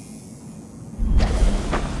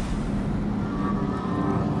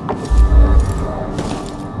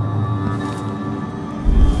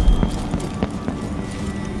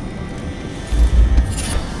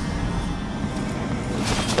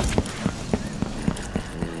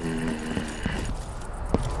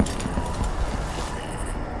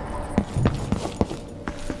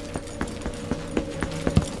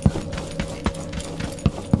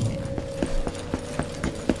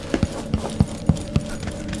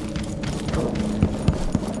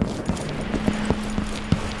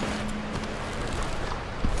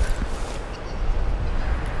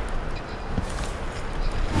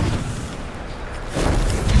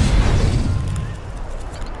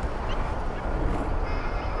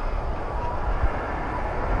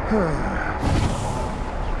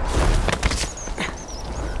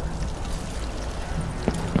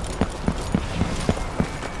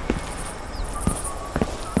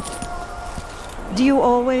 Do you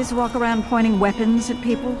always walk around pointing weapons at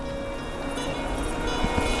people?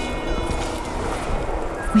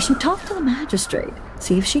 We should talk to the magistrate,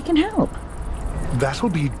 see if she can help. That'll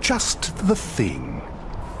be just the thing.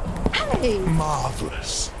 Hey!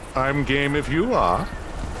 Marvelous. I'm game if you are.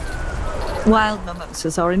 Wild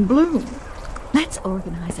mimosas are in bloom. Let's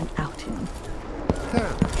organize an outing.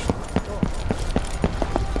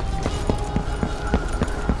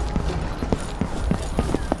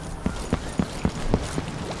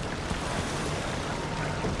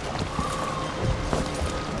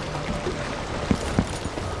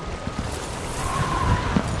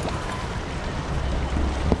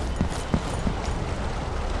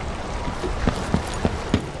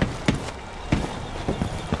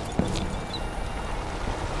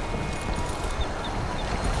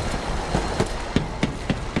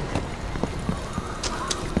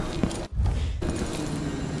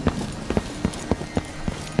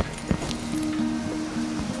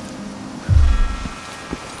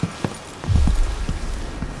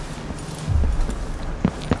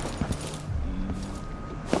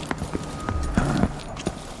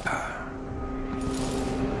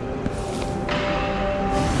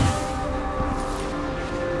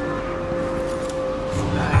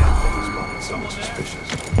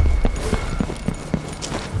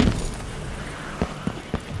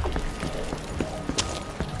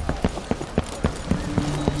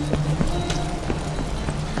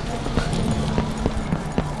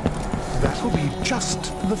 just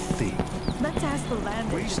the thing. Let's ask the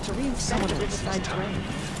landlady to reinstall the riverside drain.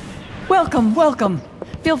 Welcome, welcome.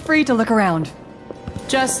 Feel free to look around.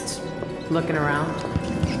 Just looking around.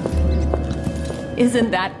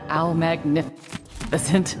 Isn't that owl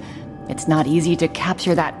magnificent? It's not easy to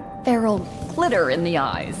capture that feral glitter in the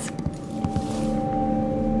eyes.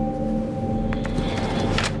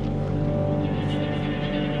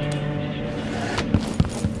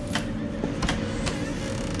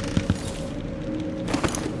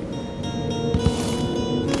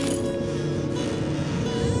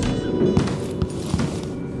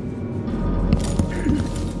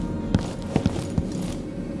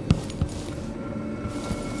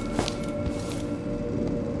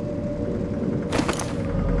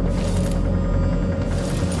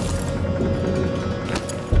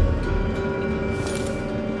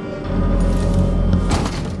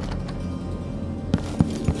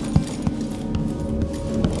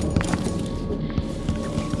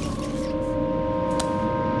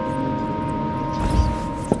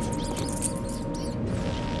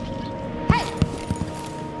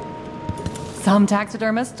 Some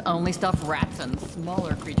taxidermists only stuff rats and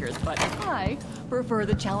smaller creatures, but I prefer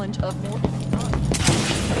the challenge of more.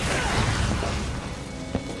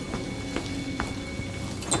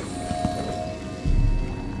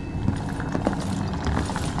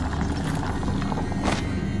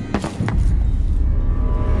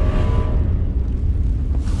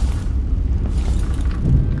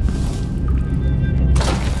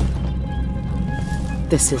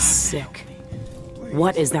 This is sick.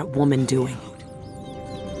 What is that woman doing?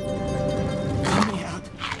 Let me out.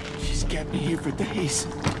 She's kept me here for days.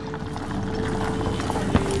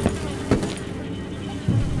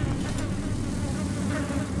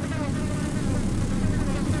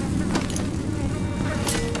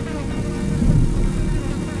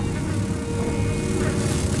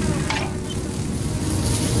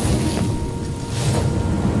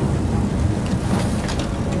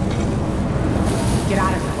 Get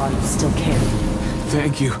out of here while you still can.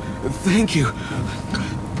 Thank you. Thank you.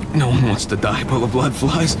 No one wants to die while the blood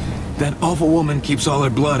flies. That awful woman keeps all her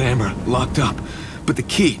blood, Amber, locked up. But the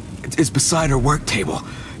key is beside her work table.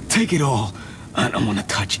 Take it all. I don't want to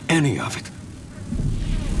touch any of it.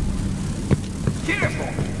 Careful!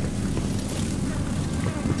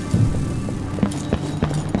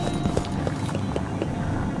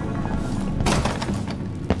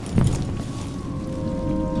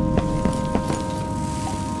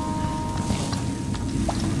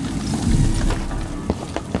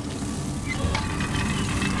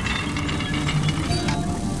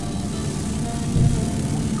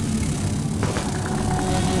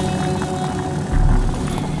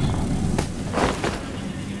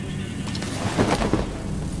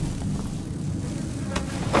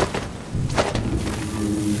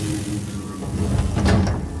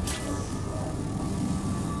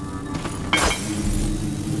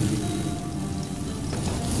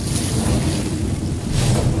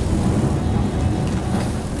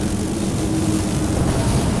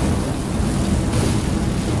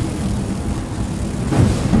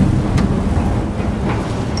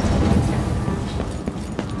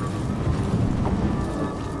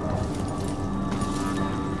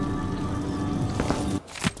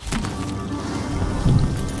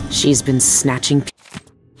 She's been snatching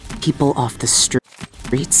people off the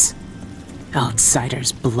streets.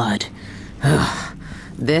 Outsider's blood. Ugh.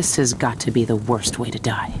 This has got to be the worst way to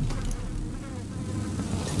die.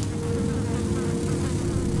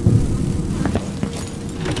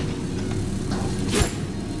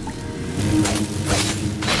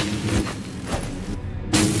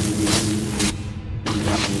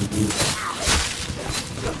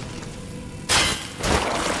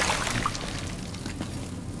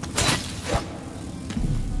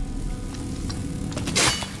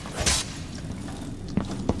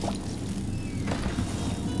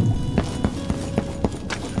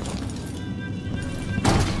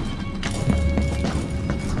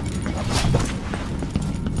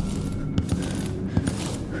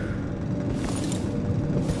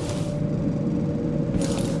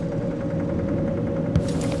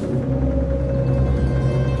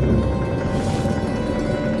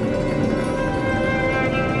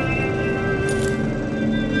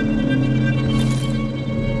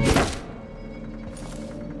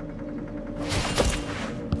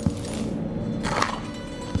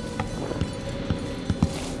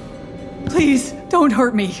 Please, don't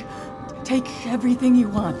hurt me. Take everything you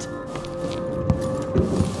want.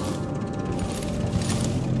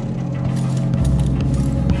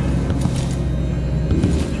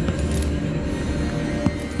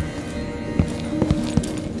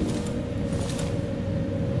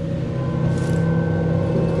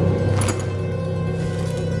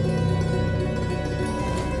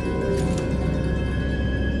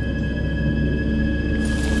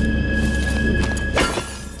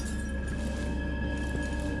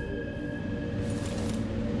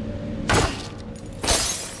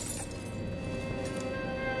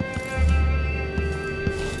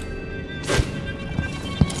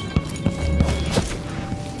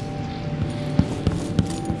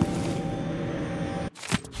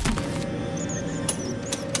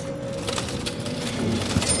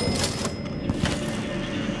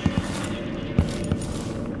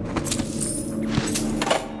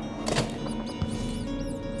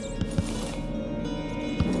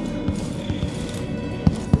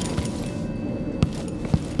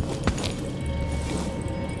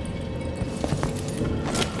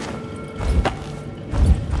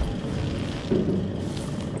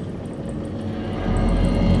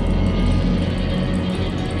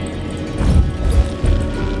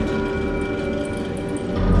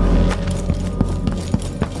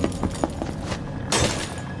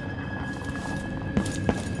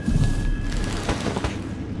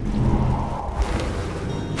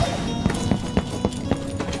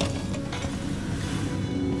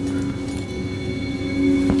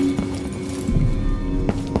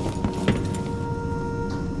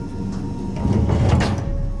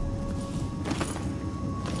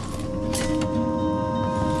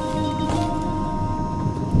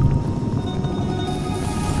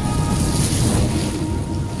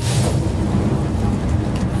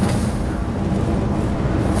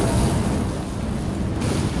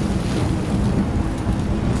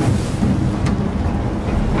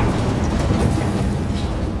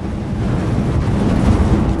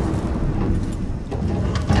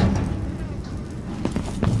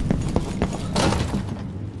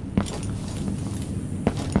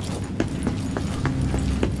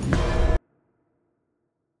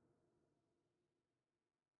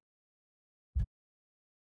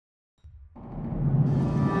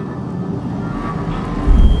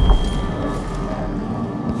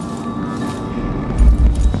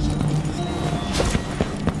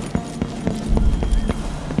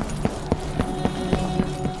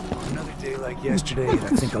 like yesterday, and I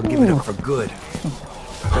think I'll give it up for good.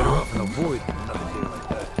 Better off in a void than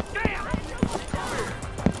another day like that.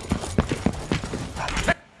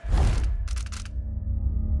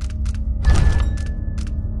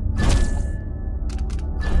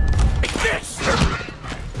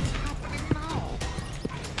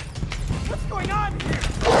 What's going on here?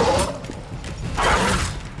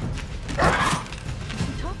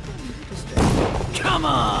 Come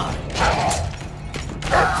on!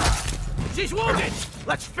 She's wounded!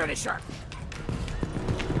 Let's finish her!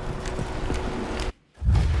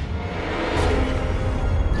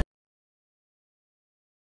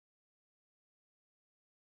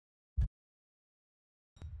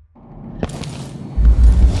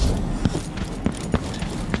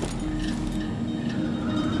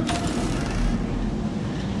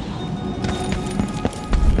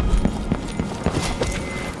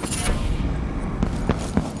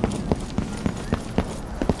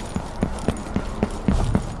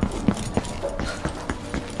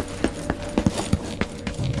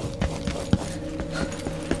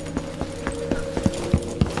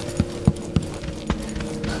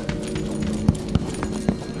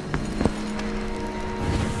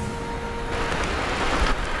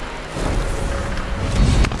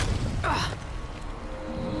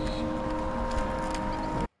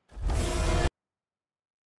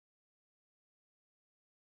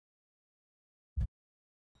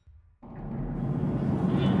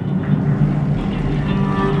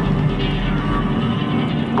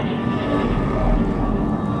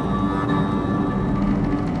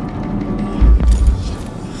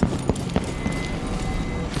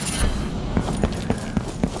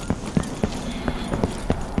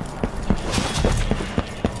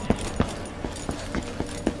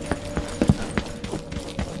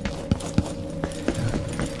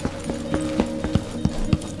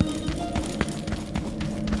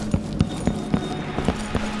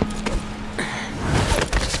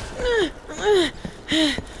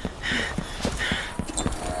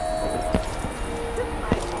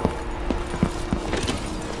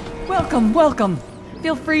 Welcome, welcome.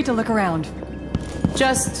 Feel free to look around.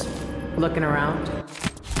 Just looking around.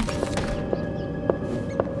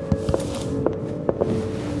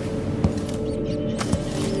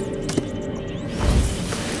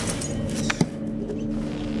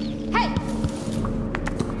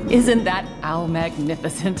 Isn't that owl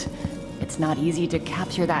magnificent? It's not easy to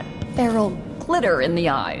capture that feral glitter in the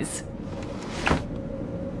eyes.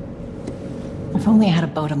 If only I had a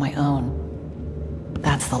boat of my own.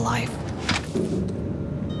 That's the life.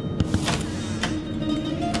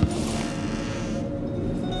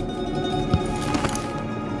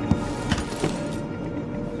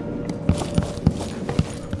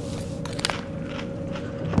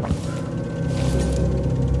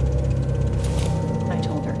 I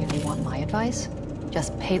told her, if you want my advice,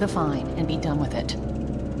 just pay the fine and be done with it.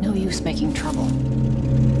 No use making trouble.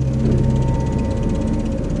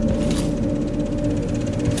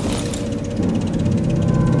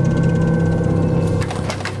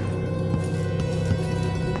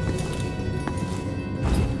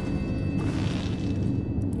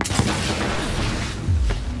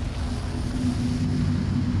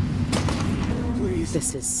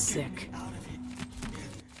 This is sick.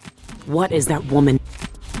 What is that woman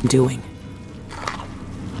doing?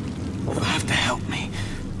 You'll have to help me.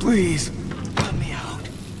 Please, let me out.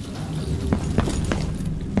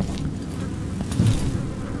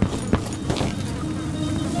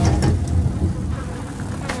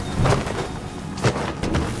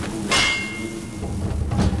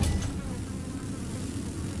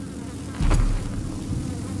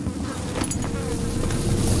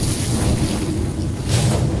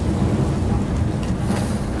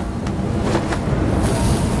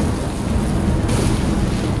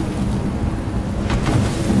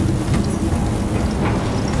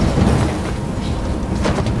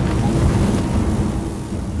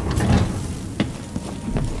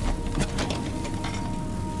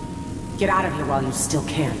 Get out of here while you still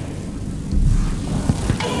can.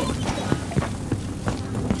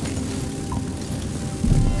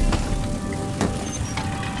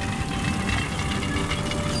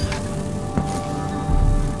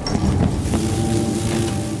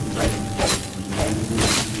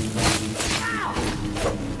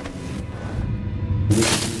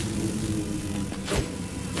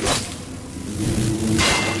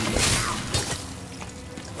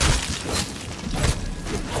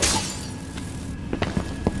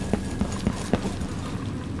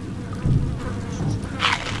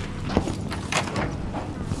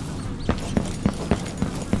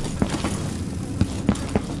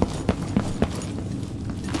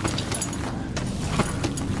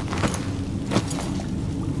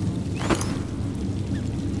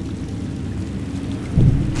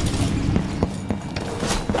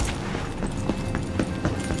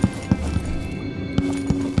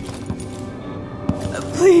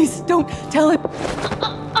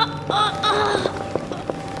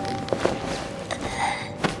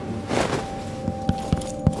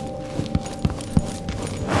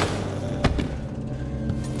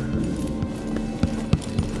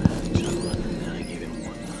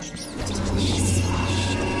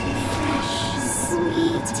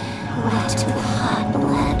 Wet with hot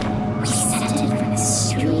blood, we sent it from the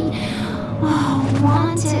street. Oh,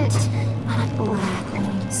 want it. But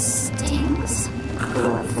blackling stings.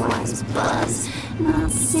 Bloodflies buzz. Not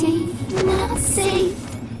safe, not safe.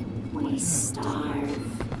 We starve.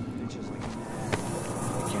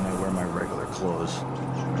 Can't I wear my regular clothes?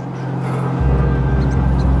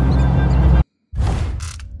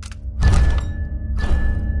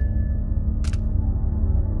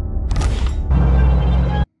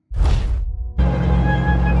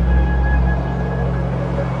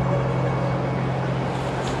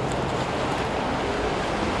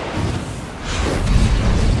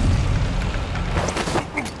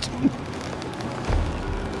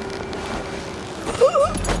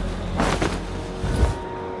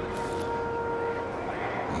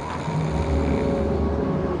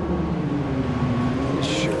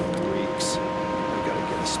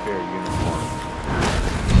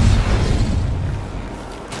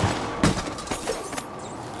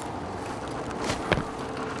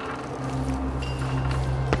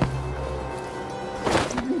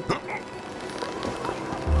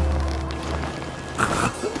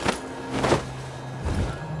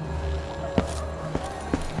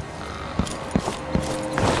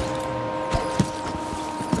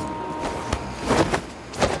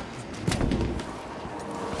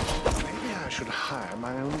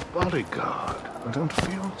 Bodyguard. I don't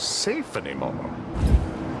feel safe anymore.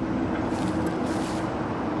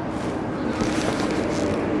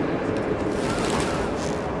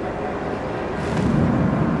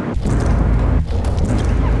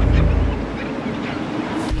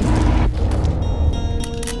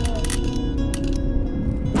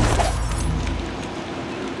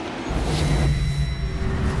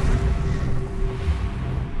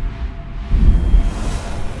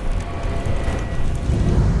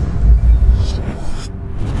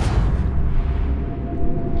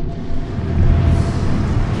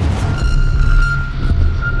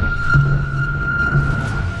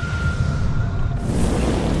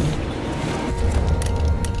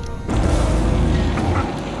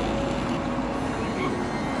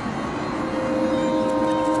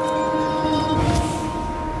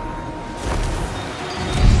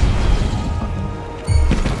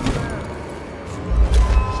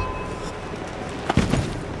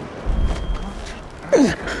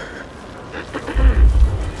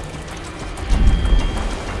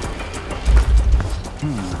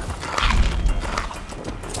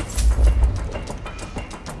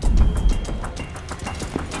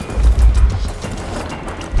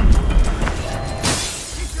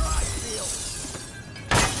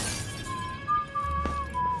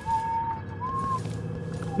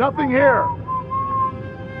 Nothing here.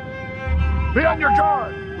 Be on your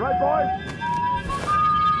guard, right, boys?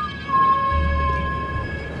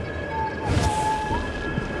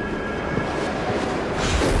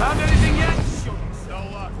 Found anything yet? No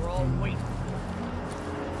luck. We're all waiting.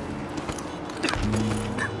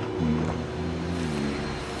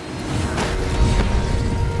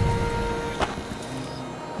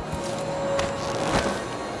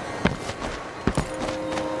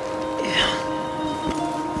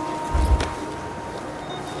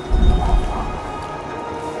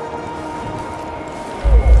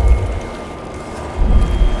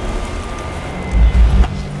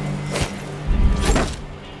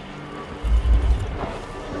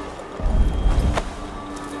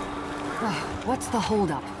 What's the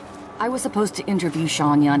holdup? I was supposed to interview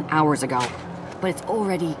Sean Yun hours ago, but it's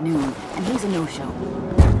already noon, and he's a no-show.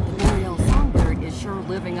 The Boreal Songbird is sure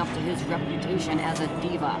living up to his reputation as a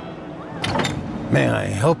diva. May I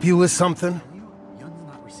help you with something?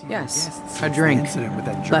 Yes, a drink.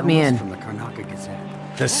 Let me in.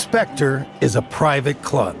 The Spectre is a private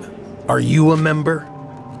club. Are you a member?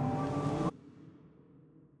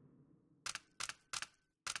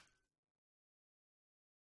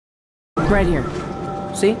 Right here.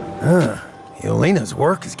 See? Yelena's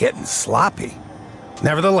work is getting sloppy.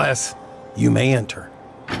 Nevertheless, you may enter.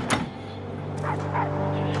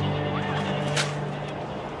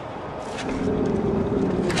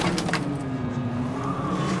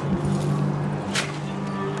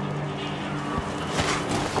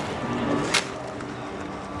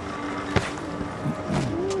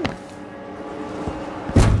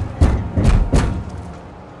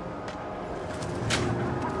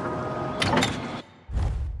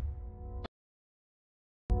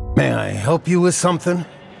 May I help you with something?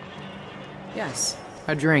 Yes,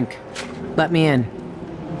 a drink. Let me in.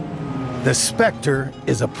 The Spectre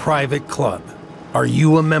is a private club. Are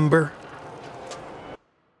you a member?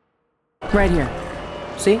 Right here.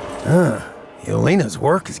 See? Yelena's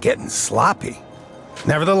work is getting sloppy.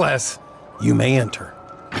 Nevertheless, you may enter.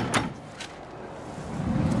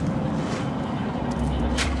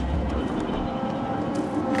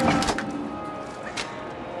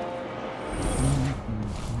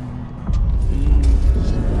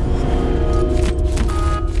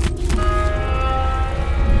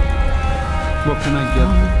 What can I get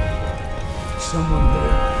them? Someone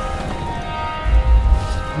there.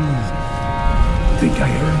 Think I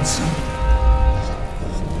earned some.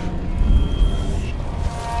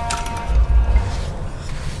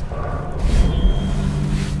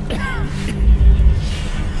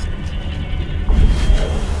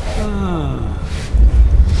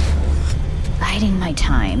 Biding my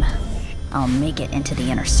time. I'll make it into the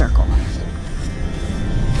inner circle.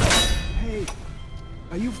 Hey,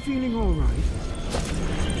 are you feeling all right?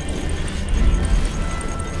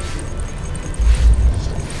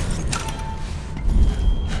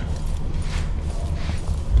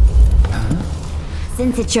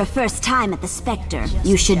 Since it's your first time at the Spectre,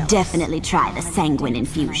 you should definitely try the Sanguine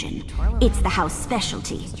Infusion. It's the house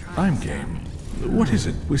specialty. I'm game. What is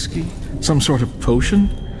it? Whiskey? Some sort of potion?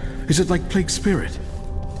 Is it like Plague Spirit?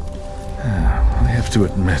 I have to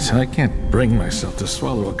admit, I can't bring myself to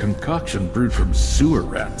swallow a concoction brewed from sewer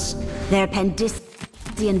rats. They're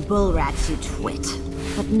Pandician bull rats, you twit.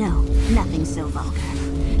 But no, nothing so vulgar.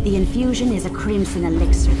 The infusion is a crimson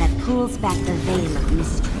elixir that pulls back the veil of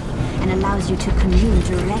mystery and allows you to commune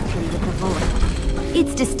directly with the void.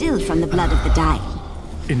 It's distilled from the blood of the dying.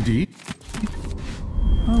 Indeed?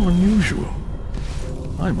 How unusual.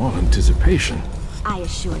 I'm all anticipation. I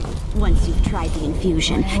assure you, once you've tried the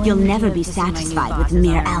infusion, you'll never be satisfied with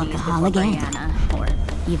mere alcohol again. Or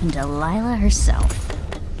even Delilah herself.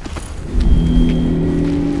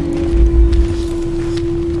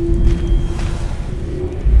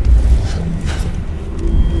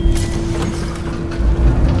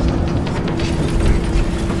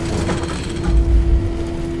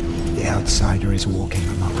 The outsider is walking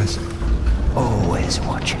among us, always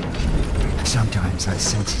watching. Sometimes I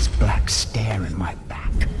sense his black stare in my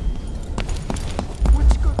back.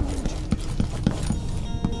 What's going on?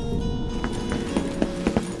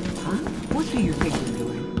 Huh? What do you think you're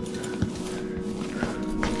doing?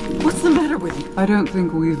 What's the matter with you? I don't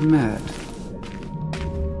think we've met.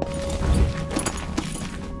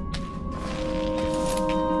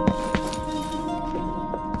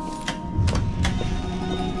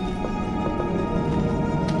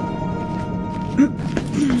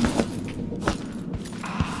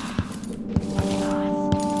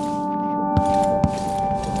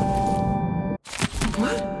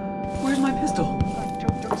 Where's my pistol?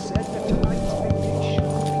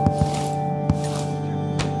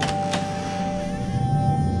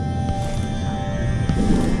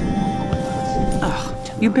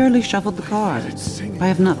 You barely shuffled the cards. I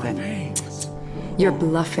have nothing. You're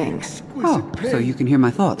bluffing. Oh, so you can hear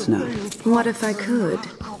my thoughts now. What if I could?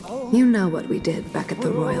 You know what we did back at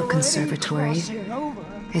the Royal Conservatory.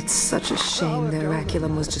 It's such a shame the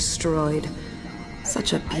Oraculum was destroyed.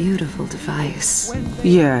 Such a beautiful device.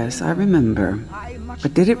 Yes, I remember.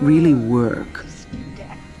 But did it really work?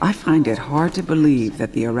 I find it hard to believe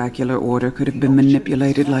that the oracular order could have been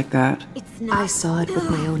manipulated like that. I saw it with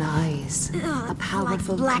my own eyes. A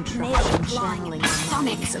powerful contraption channeling the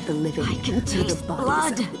minds of the living through the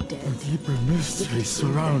bodies of the dead. Deeper mysteries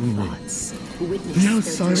surround me. The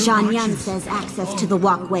outside. Shanyan says access to the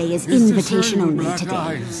walkway is invitation only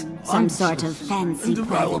today. Some sort of fancy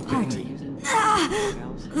private party.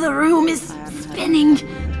 The room is spinning.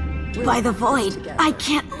 By the void, I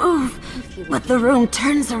can't move, but the room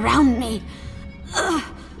turns around me.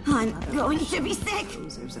 I'm going to be sick.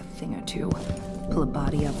 There's a thing or two. Pull a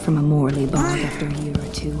body up from a Morley bog after a year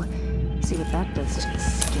or two. See what that does to the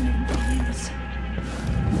skin and bones.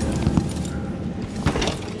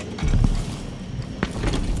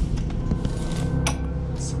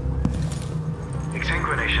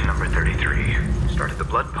 Exsanguination number 33. Started the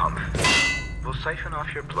blood pump. We'll siphon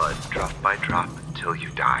off your blood drop by drop until you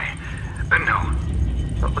die. No.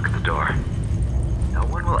 Don't look at the door. No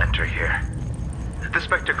one will enter here. The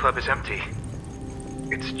Spectre Club is empty.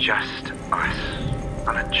 It's just us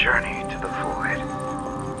on a journey to the void.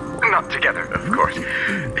 Not together, of course.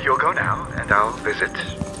 You'll go now, and I'll visit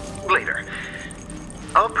later.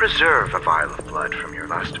 I'll preserve a vial of blood from your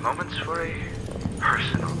last moments for a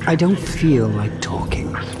personal treat. I don't feel like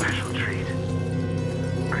talking. A special treat.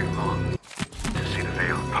 I long to see the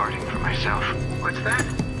veil parting for myself. What's that?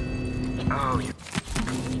 Oh, you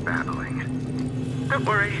babbling. Don't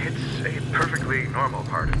worry, it's a perfectly normal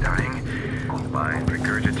part of dying. The mind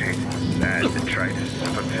regurgitates sad detritus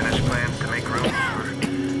of unfinished plans to make room for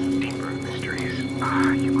deeper mysteries.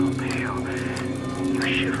 Ah, you grow pale. You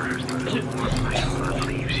shiver as the warm light of blood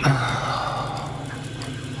leaves you.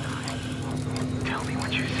 Tell me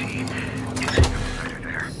what you see. Is the outsider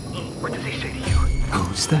there? What does he say to you?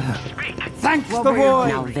 Who's that? Thanks the boy!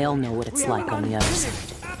 Now they'll know what it's like on the other side.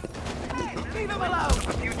 Leave him alone!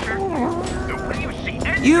 Future. Do you see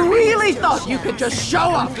anything? You really thought you could just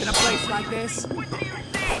show up in a place like this?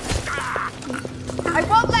 I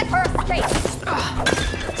won't let her escape!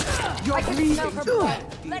 You're I can bleeding. smell her blood.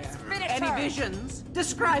 Let's finish Any her! visions?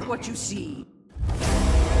 Describe what you see.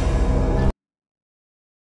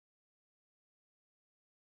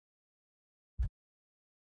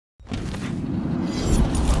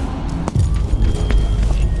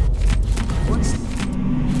 What's the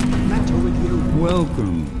matter with you?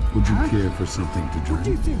 Welcome. Would you care for something to drink? What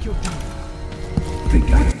do you think you're doing?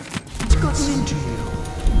 Think I... What's gotten into you?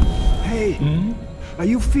 Hey, are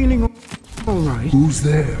you feeling all right? Who's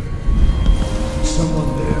there?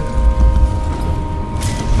 Someone there.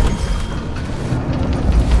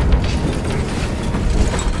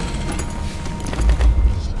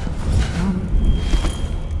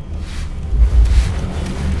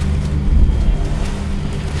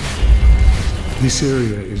 This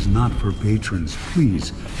area is not for patrons.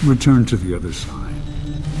 Please, return to the other side.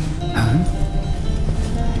 Huh?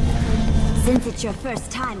 Since it's your first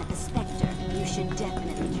time at the Spectre, you should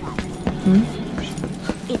definitely try it.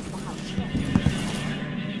 It's the house.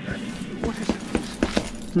 What is it?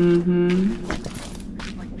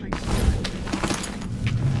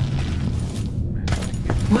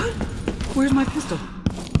 What? Where's my pistol?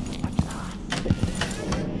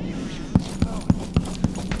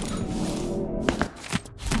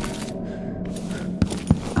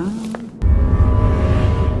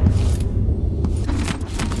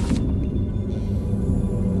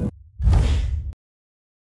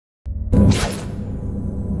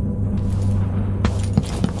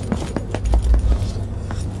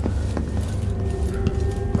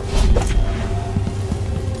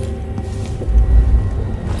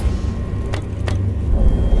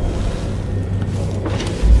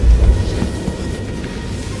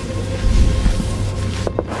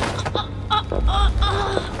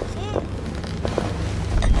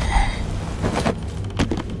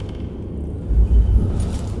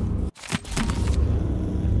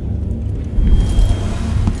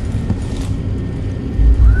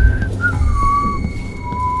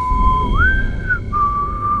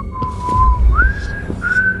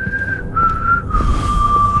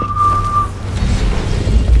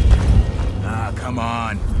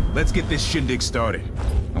 Let's get this shindig started.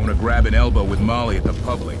 I want to grab an elbow with Molly at the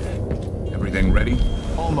public. Everything ready?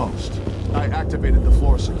 Almost. I activated the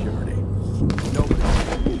floor security. Nobody.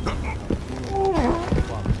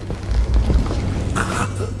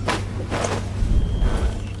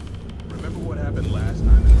 Remember what happened last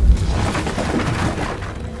time?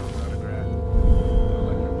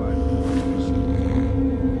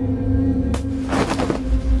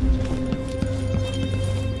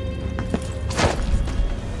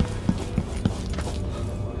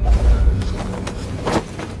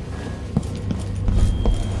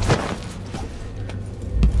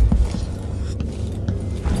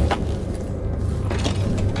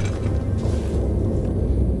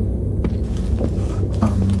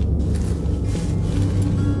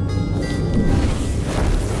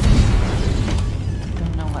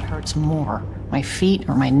 More, my feet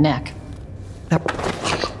or my neck.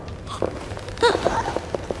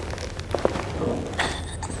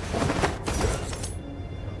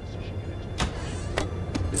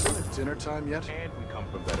 Isn't it dinner time yet? And we come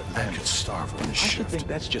from better I could starve on this shift. I think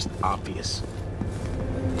that's just obvious.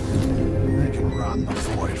 They can run the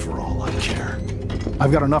void for all I care.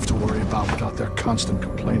 I've got enough to worry about without their constant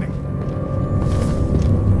complaining.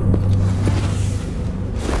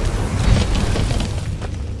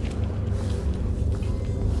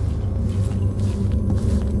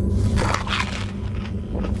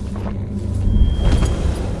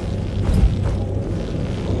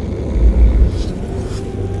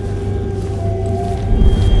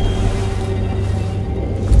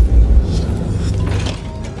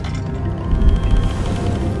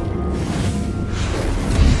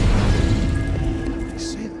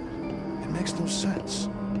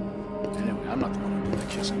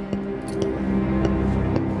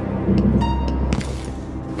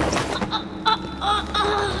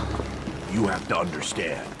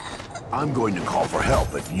 Understand. I'm going to call for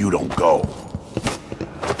help if you don't go.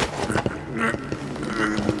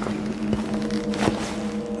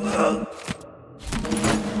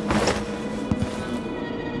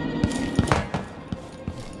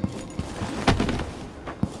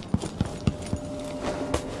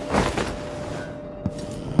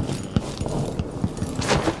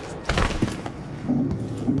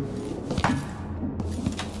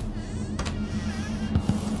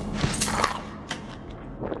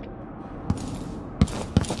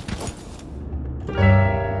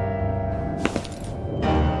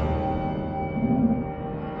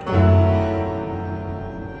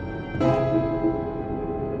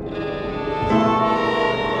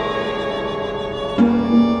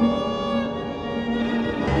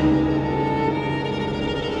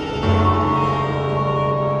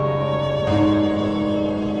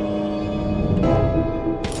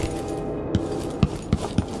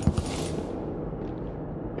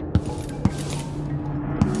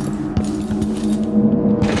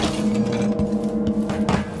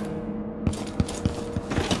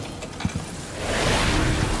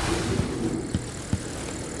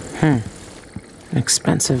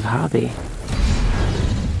 Expensive hobby.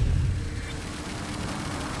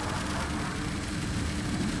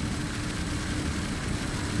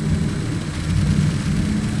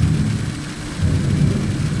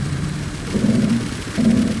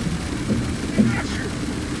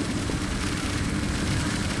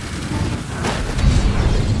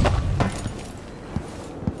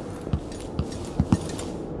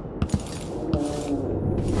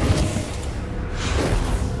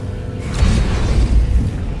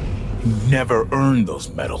 Never earned those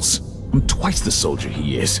medals. I'm twice the soldier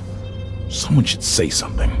he is. Someone should say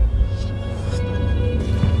something.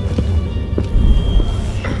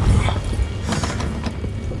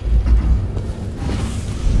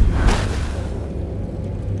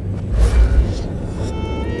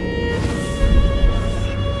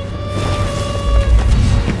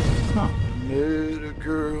 Met a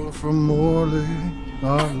girl from Morley,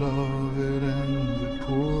 I love it and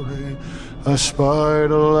poorly. I spied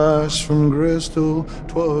a lass from Bristol,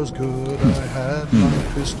 'twas good I had my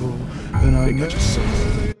pistol, and I met her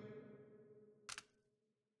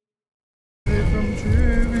from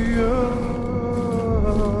trivia,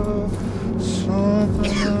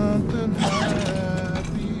 something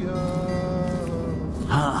happier.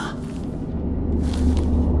 Huh.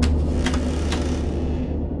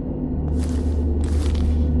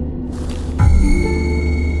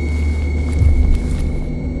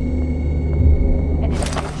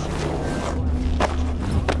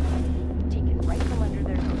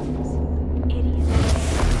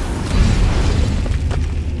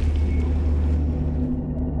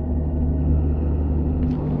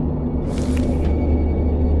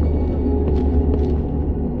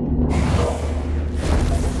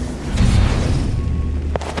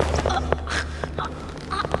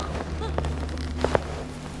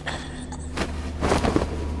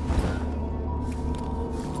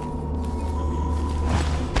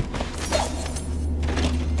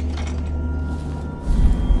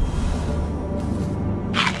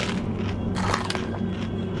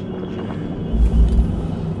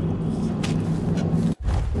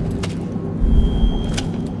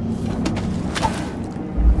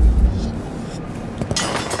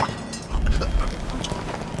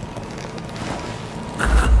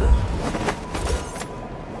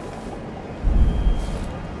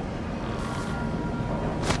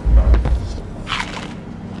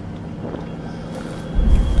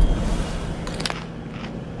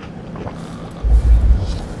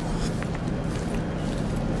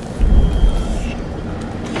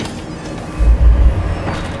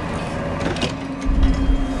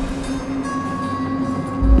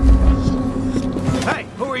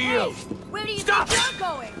 Where do you think you're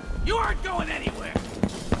going? You aren't going anywhere!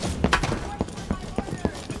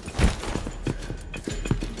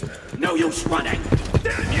 No use running!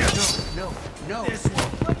 Damn you! No. This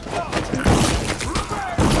one.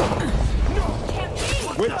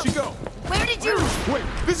 Where'd she go? Where did you... Wait,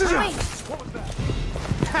 this is Wait. What was that?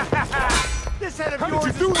 This head of How yours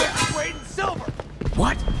did you do is that? weight in silver!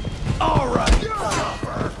 What? All right,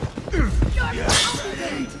 silver!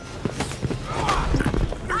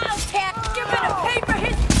 I'll tax. You're gonna pay for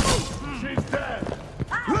his... She's dead.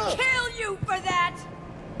 I'll kill you for that!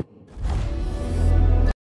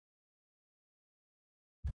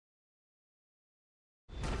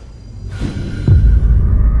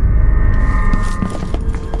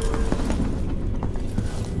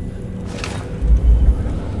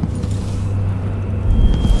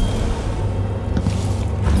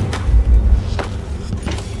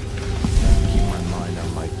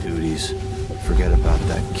 Forget about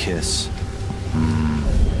that kiss.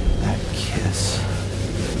 That kiss.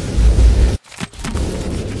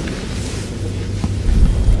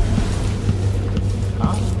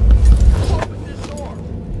 Huh? Open this door.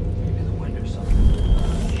 Maybe the wind or something.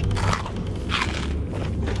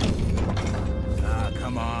 Ah,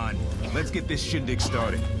 come on. Let's get this shindig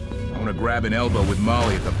started. I want to grab an elbow with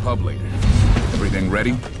Molly at the pub later. Everything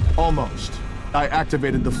ready? Almost. I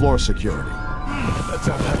activated the floor security. Let's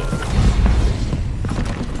have that look.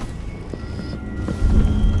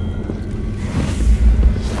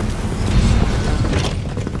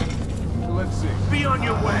 Be on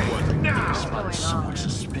your way, now! Somewhat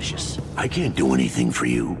suspicious. I can't do anything for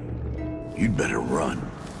you. You'd better run.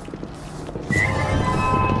 What's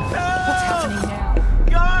happening now?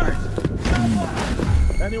 Guard!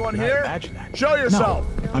 Anyone here? Imagine that. Show yourself!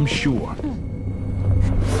 No, I'm sure.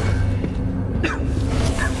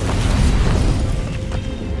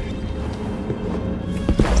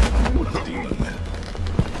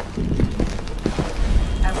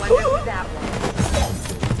 I wonder who that was.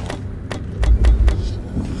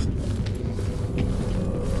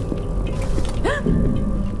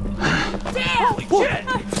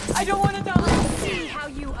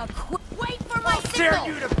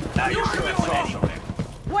 anyway.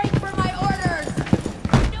 Wait for my orders!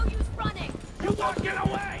 No use running! You won't get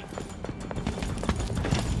away!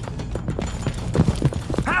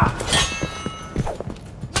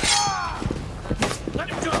 Let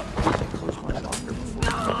him go!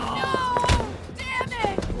 No! Damn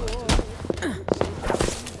it!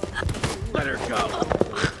 Let her go!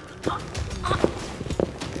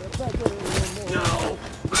 No!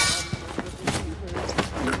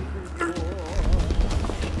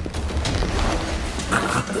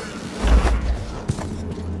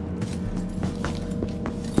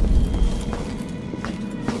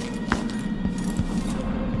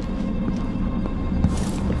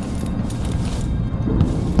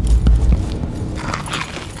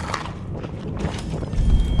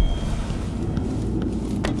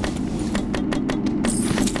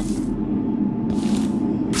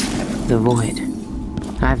 The Void.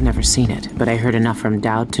 I've never seen it, but I heard enough from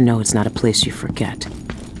Dowd to know it's not a place you forget.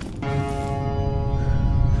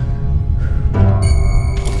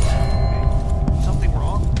 Something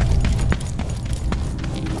wrong?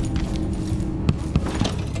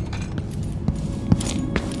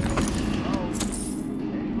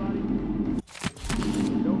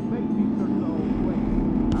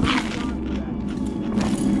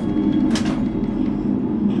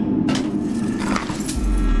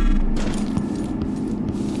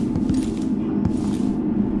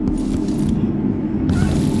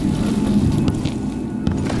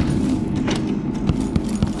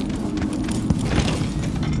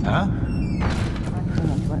 Huh?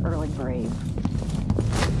 To an early grave.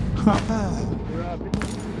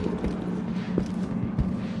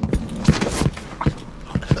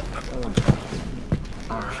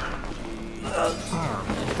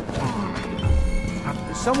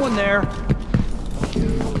 Is someone there?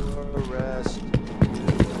 Rest.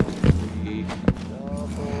 Feet, double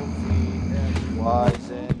feet, and Y's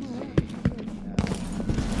and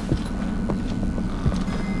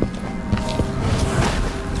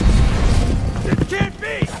It can't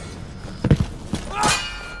be!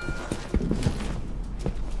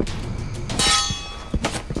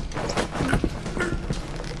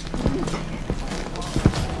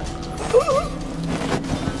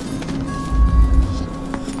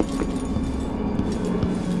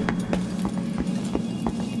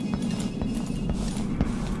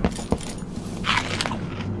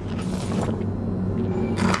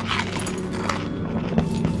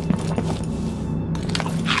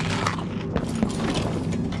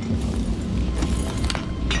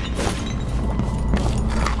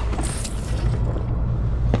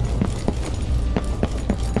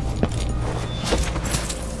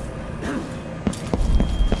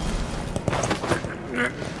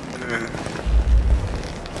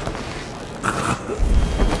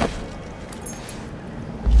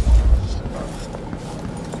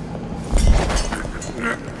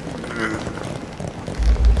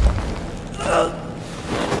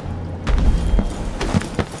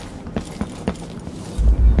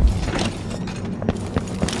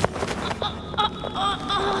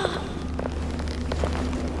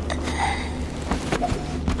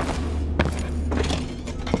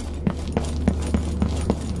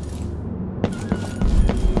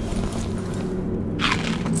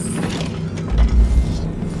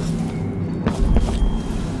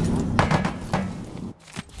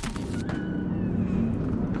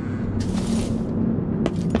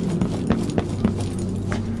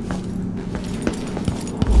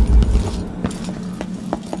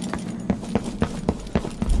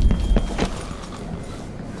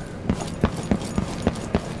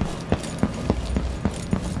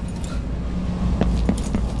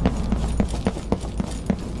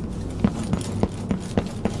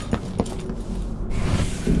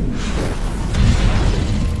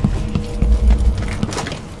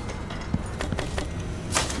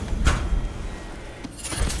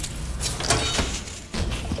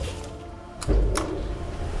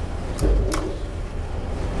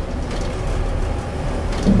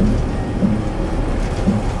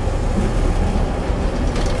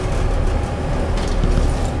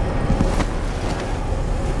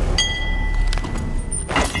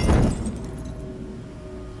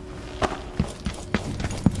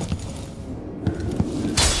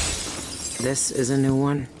 This is a new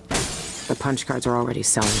one. The punch cards are already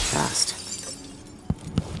selling fast.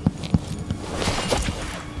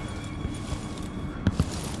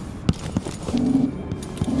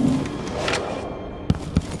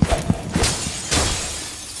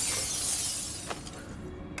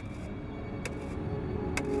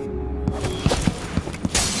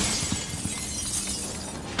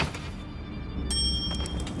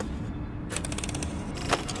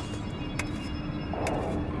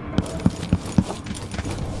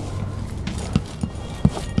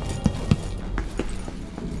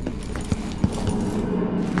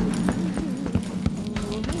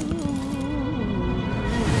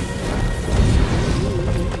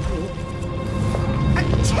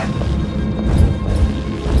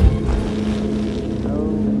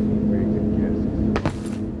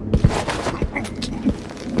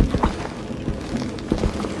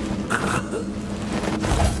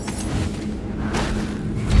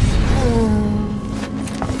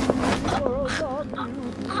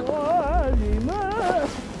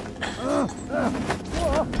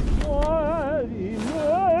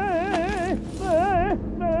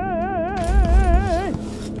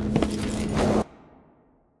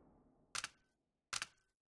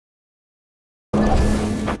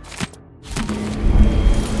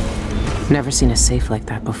 Never seen a safe like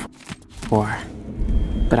that before,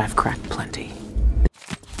 but I've cracked plenty.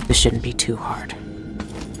 This shouldn't be too hard.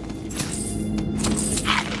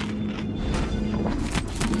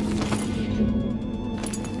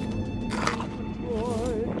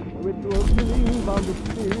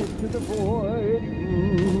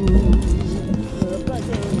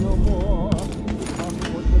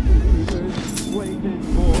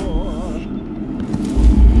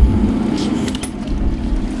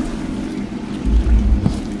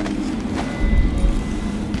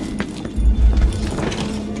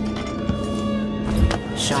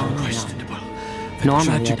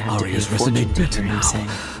 Normally I'd have to pay fortune to hear him sing.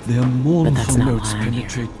 Their mournful notes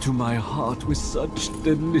penetrate to my heart with such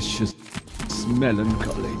delicious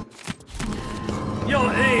melancholy.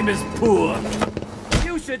 Your aim is poor.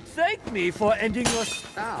 You should thank me for ending your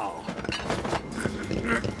style.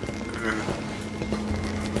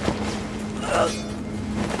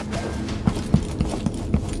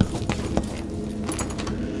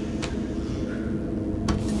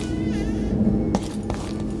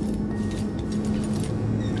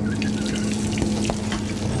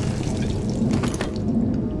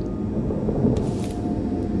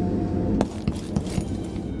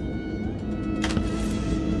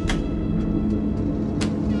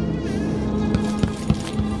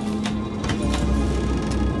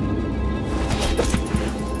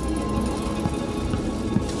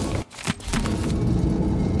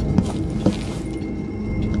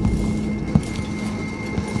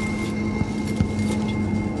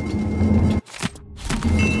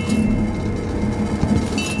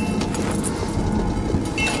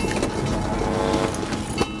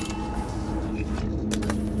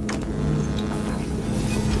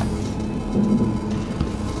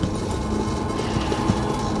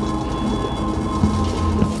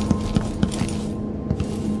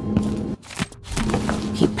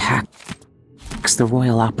 The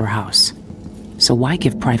Royal Opera House, so why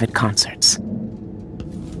give private concerts?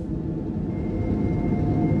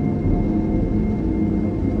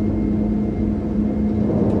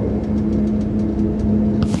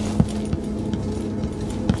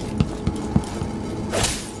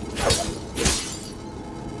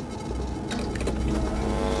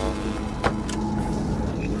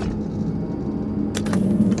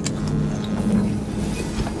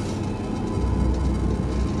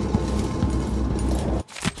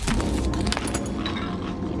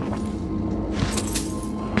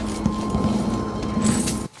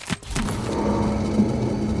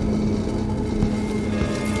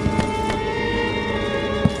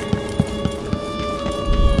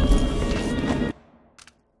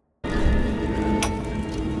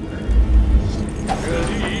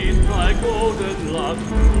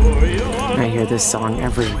 I hear this song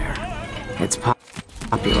everywhere. It's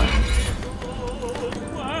popular.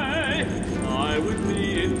 I would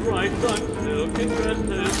be in bright silken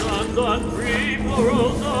dresses and on free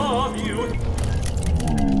florals of youth.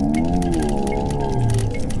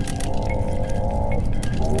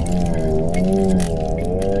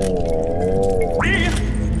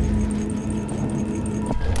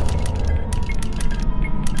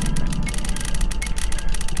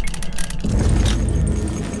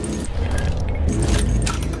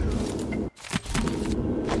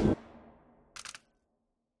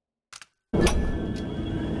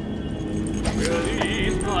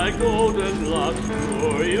 Golden locks,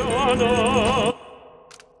 Gloriana.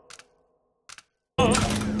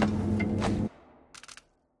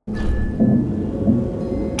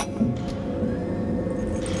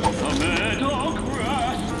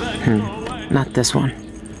 Not this one.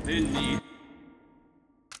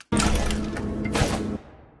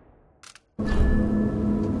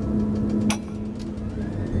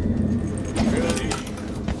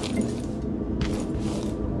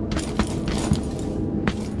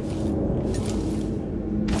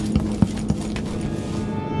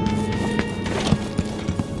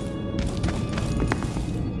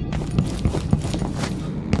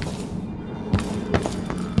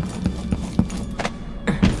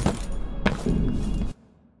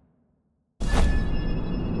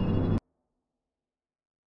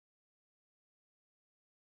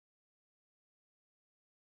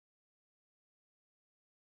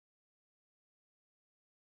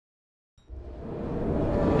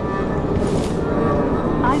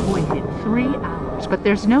 But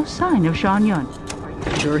there's no sign of Xiangyun. Are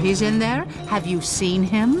you sure he's in there? Have you seen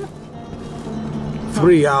him?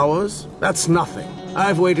 3 hours? That's nothing.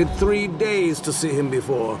 I've waited 3 days to see him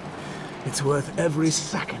before. It's worth every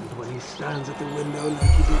second when he stands at the window like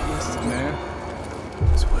he did yesterday.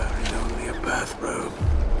 He's wearing only a bathrobe.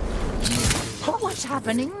 What's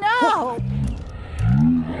happening now?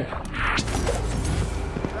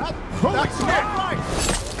 Holy shit!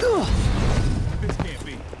 This can't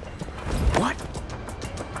be. What?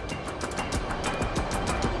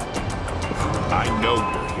 I know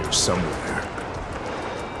you're here somewhere.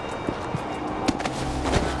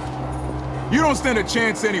 You don't stand a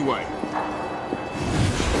chance anyway.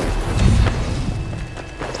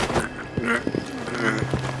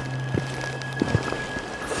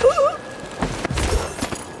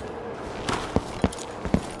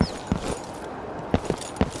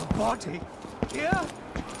 Party? Here?